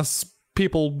 rose-tinted glass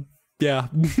people. Yeah.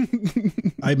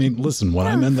 I mean, listen, when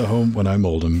I'm in the home, when I'm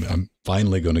old, I'm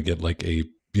finally going to get like a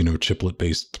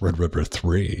chiplet-based Threadripper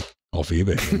 3 off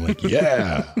eBay. I'm like,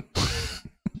 yeah.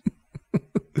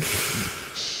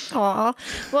 Aw.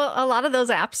 Well, a lot of those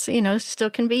apps, still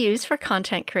can be used for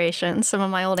content creation. Some of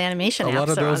my old animation apps are on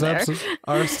there. A lot of those apps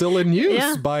are still in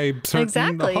use by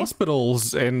certain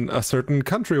hospitals in a certain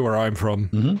country where I'm from.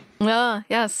 Mm-hmm.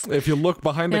 Yes. If you look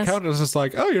behind the counter, it's just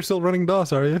like, oh, you're still running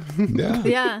DOS, are you? Yeah.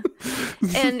 Yeah.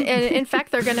 And in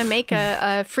fact, they're going to make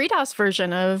a FreeDOS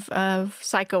version of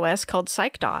PsychOS called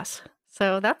PsychDOS.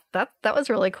 So that was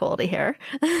really cool to hear.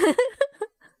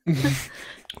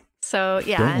 So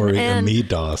yeah, don't worry,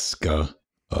 Amidoska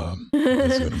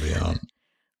is going to be out.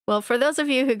 Well, for those of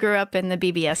you who grew up in the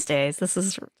BBS days, this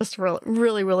is just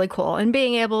really, really cool. And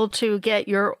being able to get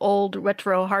your old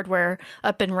retro hardware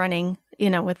up and running,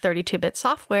 with 32-bit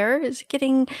software is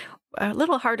getting a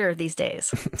little harder these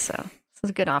days. So this is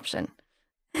a good option.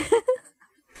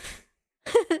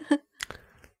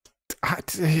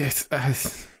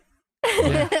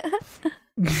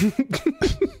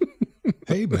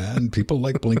 Hey man, people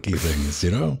like blinky things,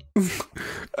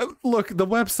 Look, the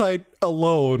website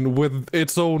alone with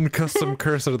its own custom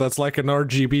cursor that's like an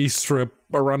RGB strip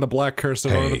around a black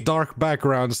cursor on a dark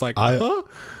background. It's like,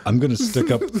 I'm going to stick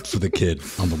up for the kid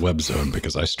on the web zone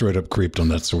because I straight up creeped on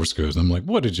that source code. I'm like,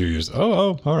 what did you use?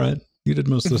 Oh, all right. You did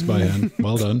most of this by hand.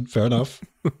 Well done. Fair enough.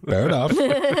 Fair enough.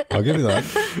 I'll give you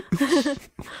that.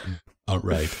 All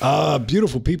right.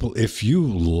 Beautiful people, if you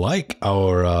like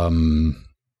our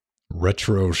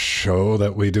retro show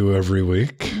that we do every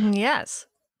week. Yes.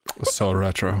 So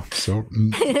retro. So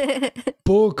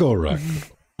poco retro.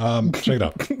 Check it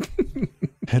out.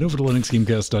 Head over to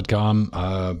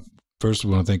linuxgamecast.com. First,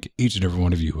 we want to thank each and every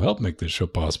one of you who helped make this show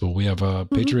possible. We have a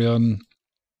Patreon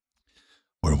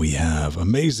where we have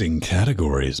amazing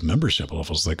categories, membership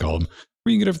levels, they call them,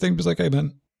 where you can get everything. Just like, hey,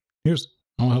 man,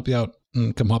 I'll help you out.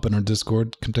 Come hop in our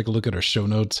Discord. Come take a look at our show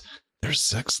notes. There's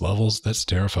 6 levels. That's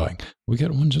terrifying. We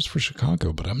got one just for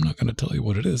Chicago, but I'm not going to tell you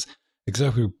what it is.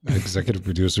 Executive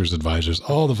producers, advisors,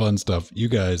 all the fun stuff. You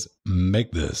guys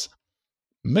make this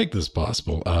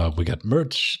possible. We got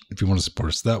merch. If you want to support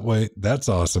us that way, that's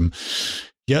awesome.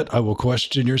 Yet I will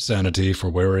question your sanity for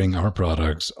wearing our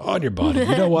products on your body.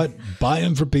 You know what? Buy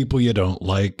them for people you don't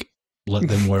like. Let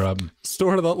them wear them.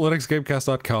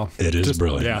 Store.linuxgamecast.com. It is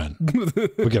brilliant, man.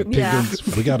 We got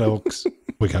Pigans, we got Oaks,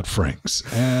 we got Franks,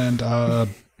 and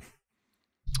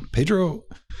Pedro,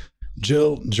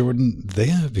 Jill, Jordan. They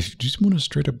have. If you just want to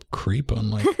straight up creep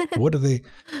on, like, what are they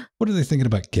thinking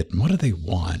about getting? What do they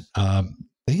want?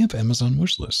 They have Amazon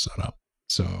wish lists set up.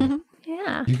 So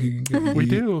yeah, we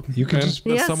do. You can just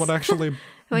someone actually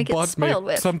bought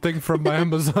me something from my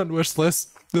Amazon wish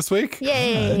list this week.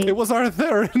 Yay! It was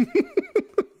RTheren.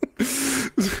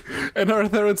 And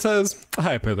RTheren says,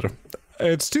 "Hi Pedro.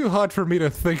 It's too hard for me to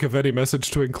think of any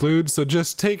message to include, so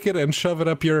just take it and shove it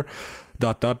up your ...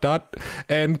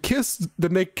 and kiss the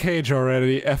Nick Cage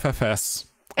already, FFS.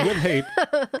 With hate,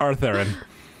 RTheren."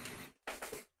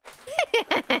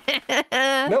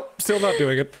 Nope, still not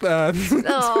doing it.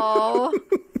 Oh.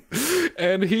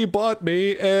 And he bought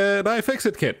me an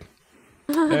iFixit kit.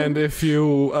 And if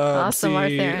you awesome,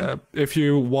 if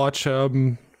you watch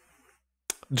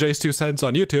Jay's 2 Cents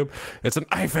on YouTube, it's an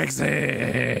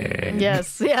iFixit.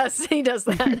 Yes, he does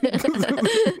that.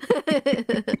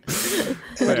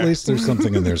 At least there's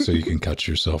something in there so you can cut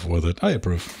yourself with it. I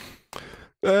approve.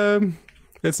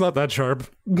 It's not that sharp.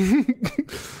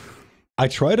 I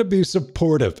try to be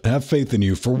supportive, have faith in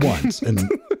you for once, and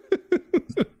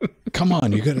come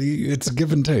on, it's a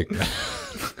give and take.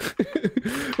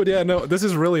 But yeah, no, this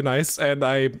is really nice, and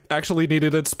I actually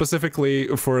needed it specifically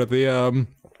for the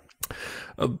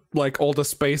like all the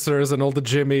spacers and all the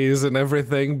jimmies and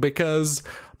everything, because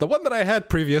the one that I had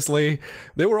previously,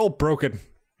 they were all broken.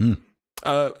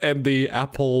 And the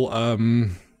Apple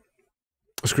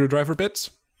screwdriver bits.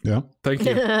 Yeah. Thank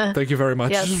you. Thank you very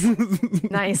much. Yes.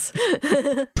 Nice.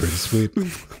 Pretty sweet.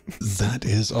 That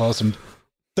is awesome.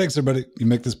 Thanks, everybody. You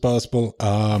make this possible.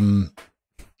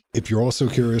 If you're also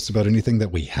curious about anything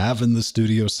that we have in the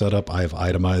studio set up, I've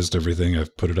itemized everything.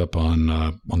 I've put it up on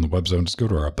the web zone. Just go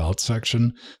to our About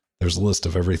section. There's a list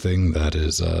of everything that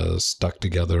is stuck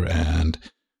together, and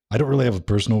I don't really have a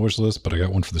personal wish list, but I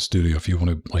got one for the studio. If you want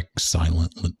to like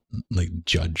silently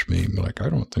judge me, like, I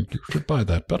don't think you should buy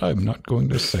that, but I'm not going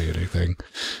to say anything.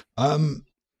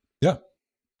 Yeah,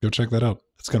 go check that out.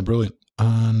 It's kind of brilliant.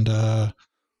 And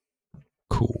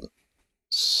cool.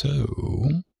 So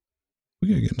we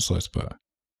gotta get a slice of pie.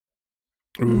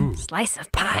 Ooh. Slice of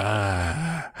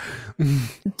pie.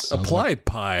 Applied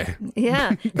pie.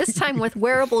 Yeah, this time with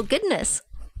wearable goodness.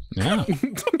 Yeah.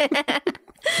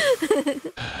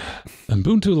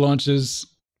 Ubuntu launches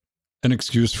an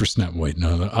excuse for Snap. Wait,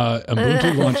 no.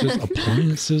 Ubuntu launches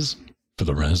appliances for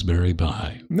the Raspberry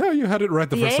Pi. No, you had it right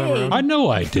the first time around. I know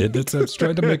I did. I was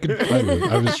trying to make it.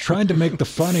 I was trying to make the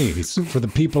funnies for the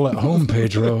people at home,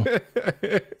 Pedro.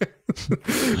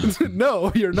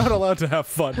 No, you're not allowed to have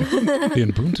fun. The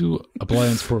Ubuntu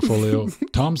appliance portfolio,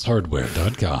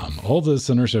 tomshardware.com. All this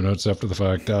in our show notes after the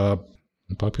fact.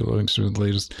 Popular links to the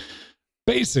latest.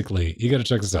 Basically, you got to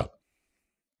check this out.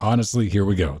 Honestly, here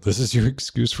we go. This is your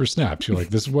excuse for snaps. You're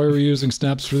like, this is why we're using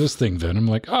snaps for this thing, then. I'm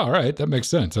like, oh, all right, that makes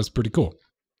sense. That's pretty cool.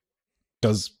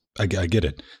 Because I get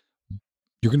it.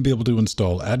 You're going to be able to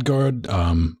install AdGuard,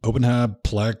 OpenHAB,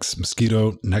 Plex,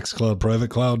 Mosquito, Nextcloud,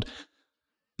 Private Cloud,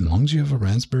 as long as you have a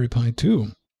Raspberry Pi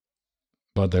too.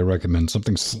 But they recommend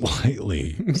something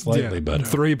slightly better.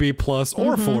 3B plus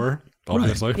or 4,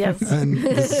 obviously. Right. Yes. And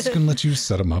this is going to let you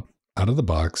set them up out of the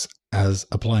box as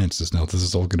appliances. Now, this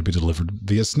is all going to be delivered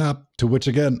via Snap, to which,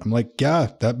 again, I'm like, yeah,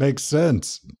 that makes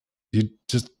sense. You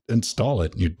just install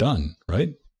it and you're done,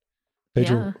 right?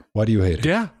 Pedro, why do you hate it?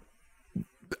 Yeah.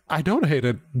 I don't hate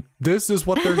it. This is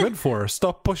what they're good for.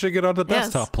 Stop pushing it on the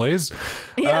desktop, please.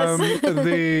 Yes.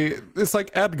 It's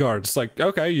like AdGuard. It's like,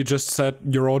 okay, you just set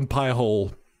your own Pi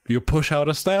hole. You push out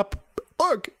a snap.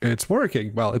 Look, it's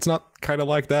working. Well, it's not kind of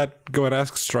like that. Go and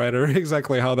ask Strider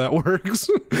exactly how that works.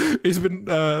 He's been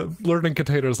learning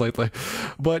containers lately.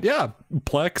 But yeah,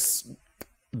 Plex,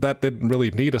 that didn't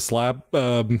really need a snap.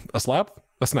 But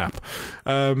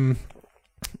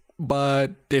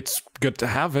it's good to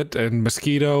have it. And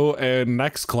Mosquito and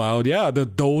Nextcloud, yeah,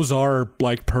 those are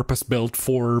like purpose built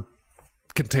for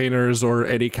containers or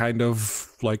any kind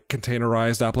of like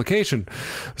containerized application.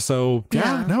 So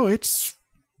yeah, no,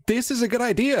 this is a good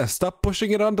idea. Stop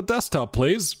pushing it on the desktop,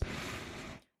 please.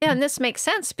 Yeah, and this makes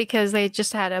sense because they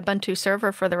just had a Ubuntu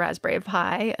server for the Raspberry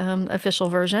Pi official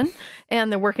version,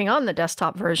 and they're working on the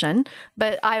desktop version.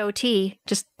 But IoT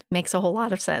just makes a whole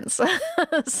lot of sense.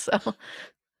 So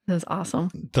it was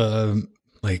awesome. The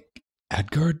like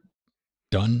AdGuard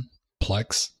done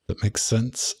Plex, that makes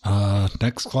sense.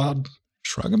 Nextcloud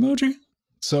shrug emoji.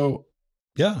 So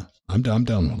yeah, I'm down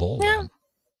with all. Yeah.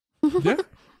 Yeah.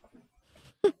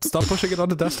 Stop pushing it on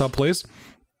the desktop, please.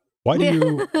 Why do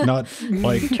you not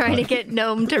like trying to get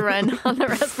GNOME to run on the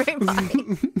Raspberry Pi?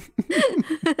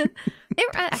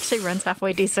 It actually runs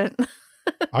halfway decent.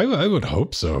 I would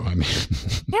hope so. I mean,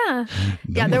 yeah,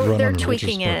 yeah, they're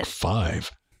tweaking it.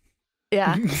 5.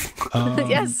 Yeah.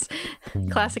 Yes.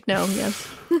 Classic GNOME. Yes.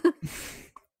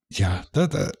 Yeah,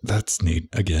 that's neat.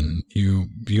 Again, you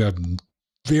have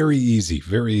very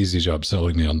easy job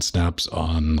selling me on snaps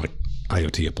on like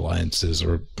IoT appliances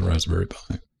or Raspberry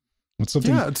Pi. What's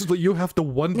something? Yeah, it's like you have the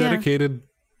one dedicated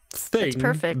thing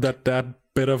that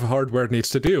bit of hardware needs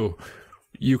to do.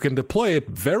 You can deploy it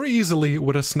very easily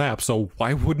with a snap, so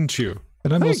why wouldn't you?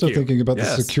 And I'm also thinking about the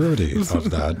security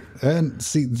of that. And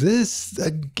see, this,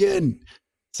 again,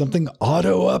 something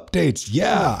auto updates.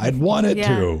 Yeah, I'd want it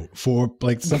to for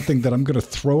like something that I'm going to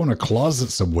throw in a closet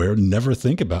somewhere, never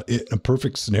think about it. In a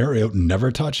perfect scenario,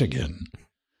 never touch again.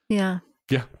 Yeah.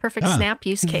 Yeah. Perfect snap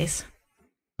use case.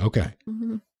 Okay.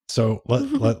 Mm-hmm. So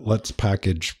let's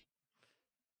package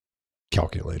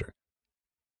calculator.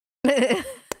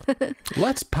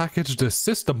 Let's package the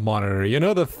system monitor. You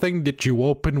know, the thing that you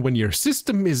open when your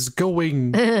system is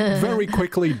going very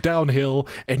quickly downhill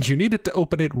and you need it to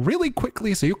open it really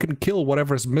quickly so you can kill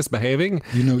whatever's misbehaving.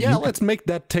 You know, let's make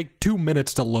that take 2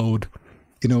 minutes to load.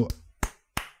 You know,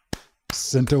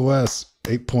 CentOS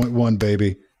 8.1,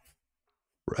 baby.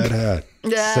 Red Hat.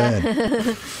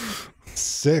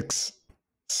 Send.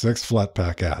 Six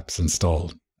Flatpak apps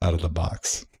installed out of the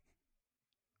box.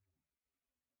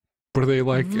 Were they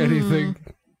like anything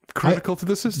critical to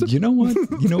the system? You know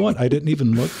what? I didn't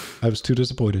even look. I was too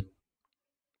disappointed.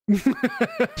 I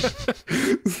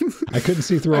couldn't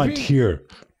see through on tier.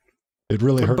 It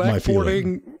really hurt my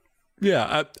feeling.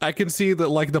 Yeah, I can see that,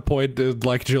 like the point that,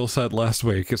 like Jill said last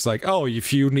week, it's like, oh,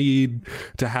 if you need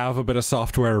to have a bit of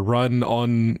software run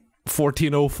on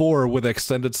 1404 with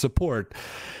extended support,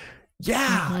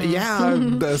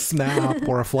 the snap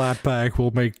or a Flatpak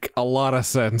will make a lot of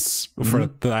sense for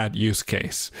that use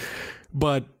case.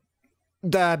 But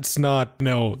that's not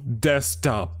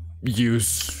desktop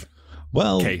use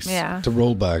case. Yeah. To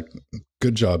roll back,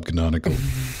 good job, Canonical.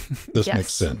 This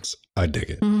makes sense. I dig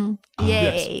it.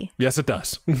 Yay. Yes, it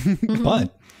does.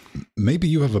 But maybe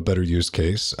you have a better use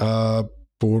case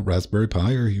for Raspberry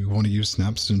Pi, or you want to use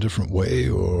snaps in a different way,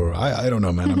 or I don't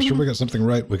know, man. I'm sure we got something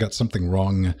right. We got something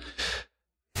wrong.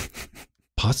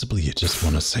 Possibly you just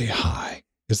want to say hi.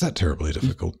 Is that terribly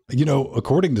difficult? You know,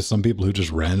 according to some people who just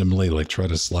randomly like try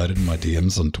to slide in my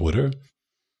DMs on Twitter,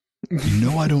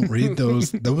 I don't read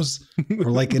those. Those are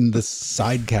like in the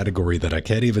side category that I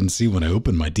can't even see when I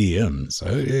open my DMs.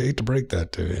 I hate to break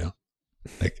that to you.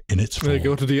 Like, and it's they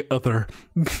go to the other.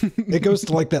 It goes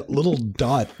to like that little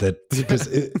dot that, because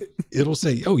it'll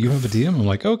say, "Oh, you have a DM." I'm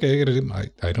like, okay, I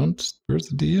don't. Where's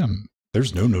the DM?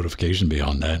 There's no notification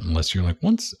beyond that unless you're like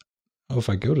once. Oh, if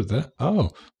I go to that. Oh,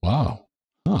 wow.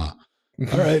 Huh.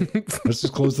 All right. Let's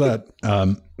just close that.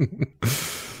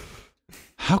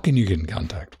 How can you get in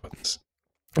contact with us?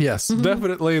 Yes,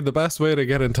 definitely the best way to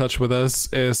get in touch with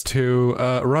us is to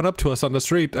run up to us on the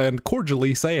street and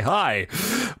cordially say hi.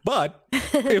 But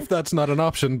if that's not an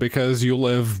option because you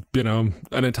live, an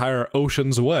entire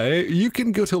ocean's away, you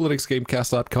can go to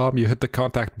linuxgamecast.com, you hit the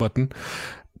contact button,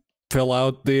 fill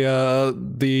out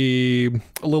the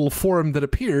little form that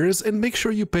appears, and make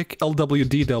sure you pick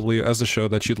LWDW as a show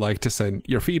that you'd like to send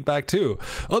your feedback to.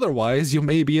 Otherwise, you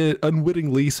may be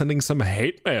unwittingly sending some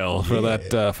hate mail for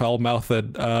that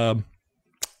foul-mouthed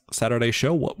Saturday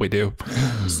show, What We Do.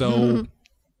 So,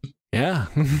 yeah.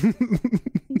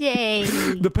 Yay.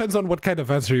 Depends on what kind of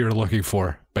answer you're looking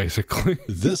for, basically.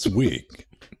 This week,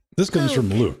 this comes from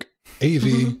Luke.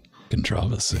 AV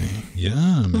Controversy.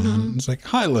 Yeah, man. It's like,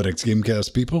 hi, Linux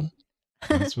Gamecast people.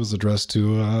 This was addressed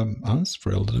to us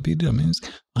for LWDWs.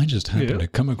 I just happened to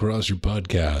come across your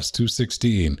podcast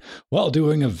 216 while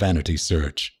doing a vanity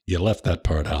search. You left that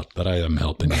part out, but I am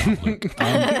helping out.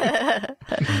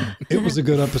 It was a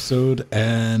good episode,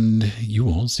 and you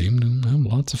all seem to have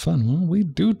lots of fun. Well, we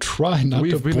do try not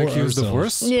to bore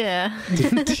ourselves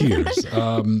to tears.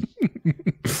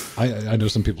 I know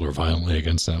some people are violently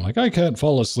against that. Like, I can't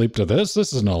fall asleep to this.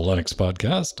 This isn't a Linux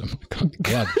podcast. I'm like, oh,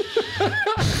 God.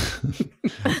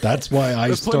 That's why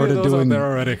I started doing there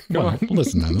already. Well,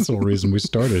 listen, man, that's the whole reason we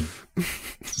started.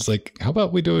 It's like, how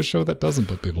about we do a show that doesn't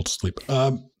put people to sleep?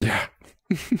 Yeah.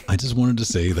 I just wanted to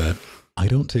say that I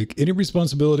don't take any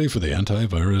responsibility for the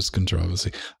antivirus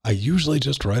controversy. I usually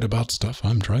just write about stuff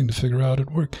I'm trying to figure out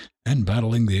at work, and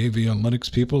battling the AV on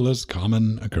Linux people is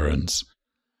common occurrence.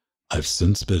 I've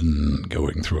since been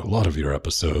going through a lot of your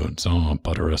episodes. Oh,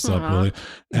 butter us up, really.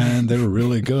 And they were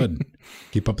really good.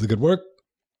 Keep up the good work.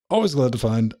 Always glad to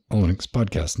find a Linux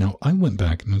podcast. Now, I went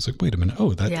back and I was like, wait a minute.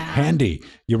 Oh, that's handy.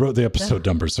 You wrote the episode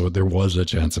number, so there was a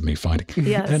chance of me finding.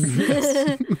 Yes. And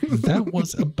that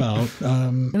was about...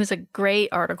 it was a great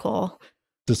article.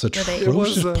 This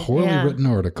atrocious, poorly written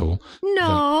article.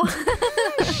 No.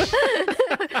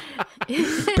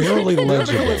 Barely legible. The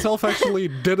article itself actually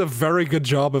did a very good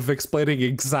job of explaining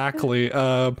exactly,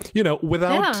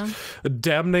 without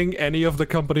damning any of the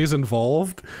companies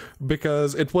involved,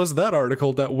 because it was that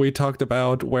article that we talked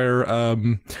about where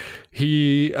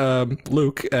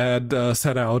Luke had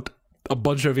sent out a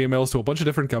bunch of emails to a bunch of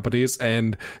different companies,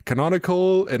 and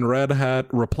Canonical and Red Hat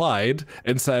replied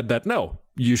and said that no,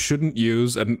 you shouldn't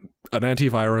use an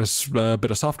antivirus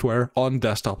bit of software on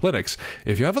desktop Linux.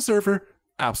 If you have a server,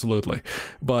 absolutely.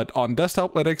 But on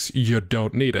desktop Linux, you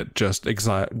don't need it. Just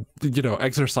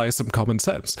exercise some common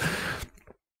sense.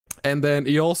 And then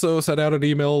he also sent out an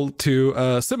email to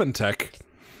Symantec,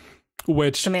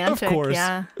 which, Symantec, of course,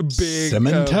 big...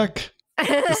 Symantec?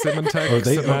 Symantec, Are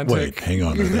they Symantec. wait, hang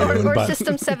on. Are they owned or by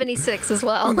System 76 as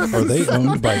well. Are they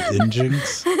owned by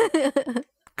Nginx?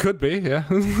 Could be, yeah.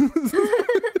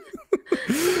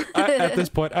 At this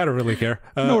point, I don't really care.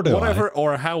 Whatever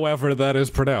or however that is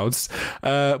pronounced.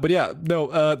 But yeah,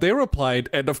 no, they replied,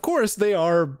 and of course they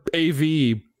are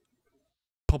AV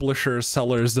publishers,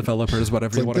 sellers, developers,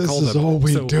 whatever you want to call them. This is all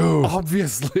we do.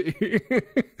 Obviously.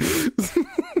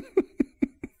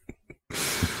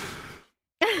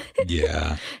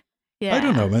 Yeah. I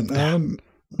don't know, man.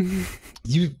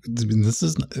 This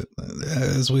is,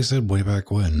 as we said way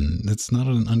back when, it's not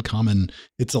an uncommon,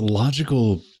 it's a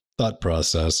logical thought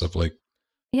process of like,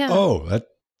 oh, that's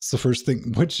the first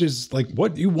thing, which is like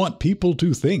what you want people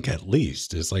to think, at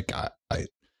least, is like,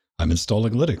 I'm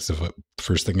installing Linux. If the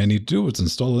first thing I need to do is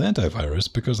install an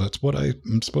antivirus because that's what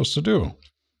I'm supposed to do.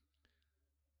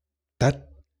 That's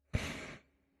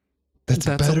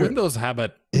a Windows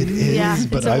habit. It is,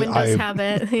 but it's a Windows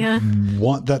habit. Yeah.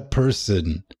 Want that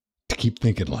person to keep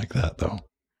thinking like that, though.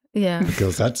 Yeah.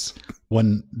 Because that's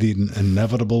when the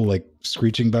inevitable, like,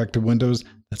 screeching back to Windows,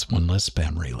 that's one less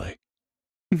spam relay.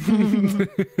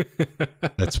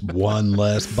 That's one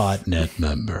less botnet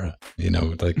member.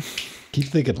 Like, keep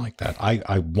thinking like that.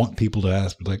 I want people to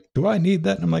ask, like, do I need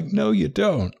that? And I'm like, no, you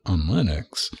don't on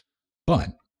Linux.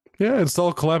 But yeah,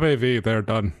 install Collab AV. They're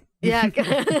done. Yeah.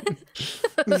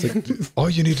 Like, all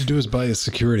you need to do is buy a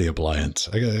security appliance.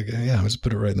 I'll just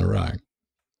put it right in the rack.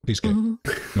 Piece of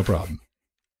cake. No problem.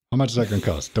 How much is that going to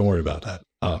cost? Don't worry about that.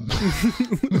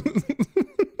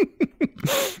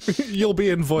 You'll be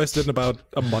invoiced in about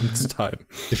a month's time.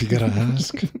 If you gotta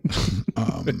ask.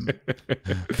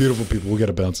 Beautiful people, we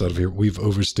gotta bounce out of here. We've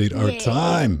overstayed our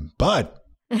time, but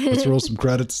let's roll some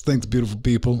credits. Thanks, beautiful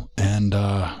people, and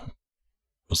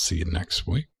we'll see you next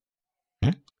week.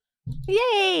 Yeah?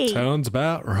 Yay! Sounds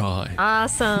about right.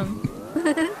 Awesome.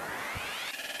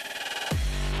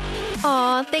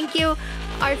 Aw, thank you,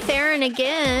 RTheren,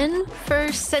 again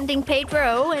for sending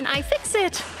Pedro an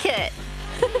iFixit kit.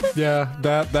 Yeah,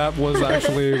 that was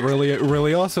actually really,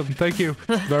 really awesome. Thank you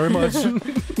very much.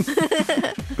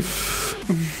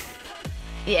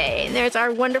 Yay, and there's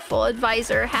our wonderful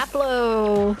advisor,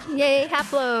 Haplo. Yay,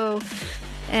 Haplo.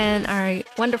 And our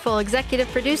wonderful executive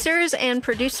producers and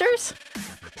producers.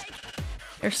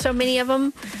 There's so many of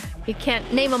them. You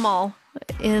can't name them all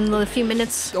in the few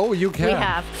minutes. Oh, you can. We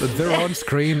have. They're on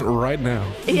screen right now.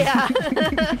 Yeah.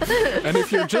 And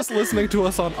if you're just listening to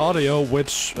us on audio,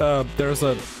 which there's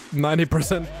a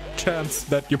 90% chance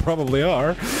that you probably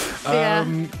are,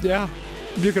 yeah,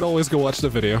 you can always go watch the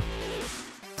video.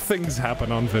 Things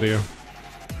happen on video.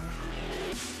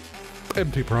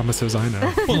 Empty promises, I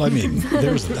know. Well, I mean,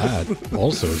 there's that.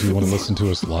 Also, if you want to listen to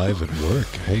us live at work,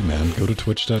 hey man, go to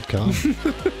twitch.com.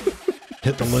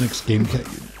 hit the Linux game.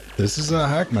 This is a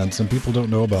hack, man. Some people don't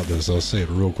know about this. I'll say it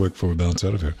real quick before we bounce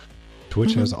out of here.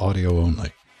 Twitch has audio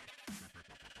only.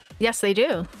 Yes, they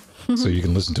do. So you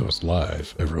can listen to us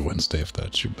live every Wednesday if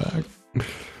that's your bag.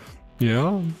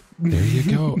 Yeah. There you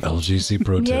go. LGC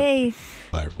Pro Tip. Yay.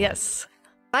 Bye, everyone. Yes.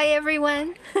 Bye,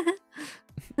 everyone.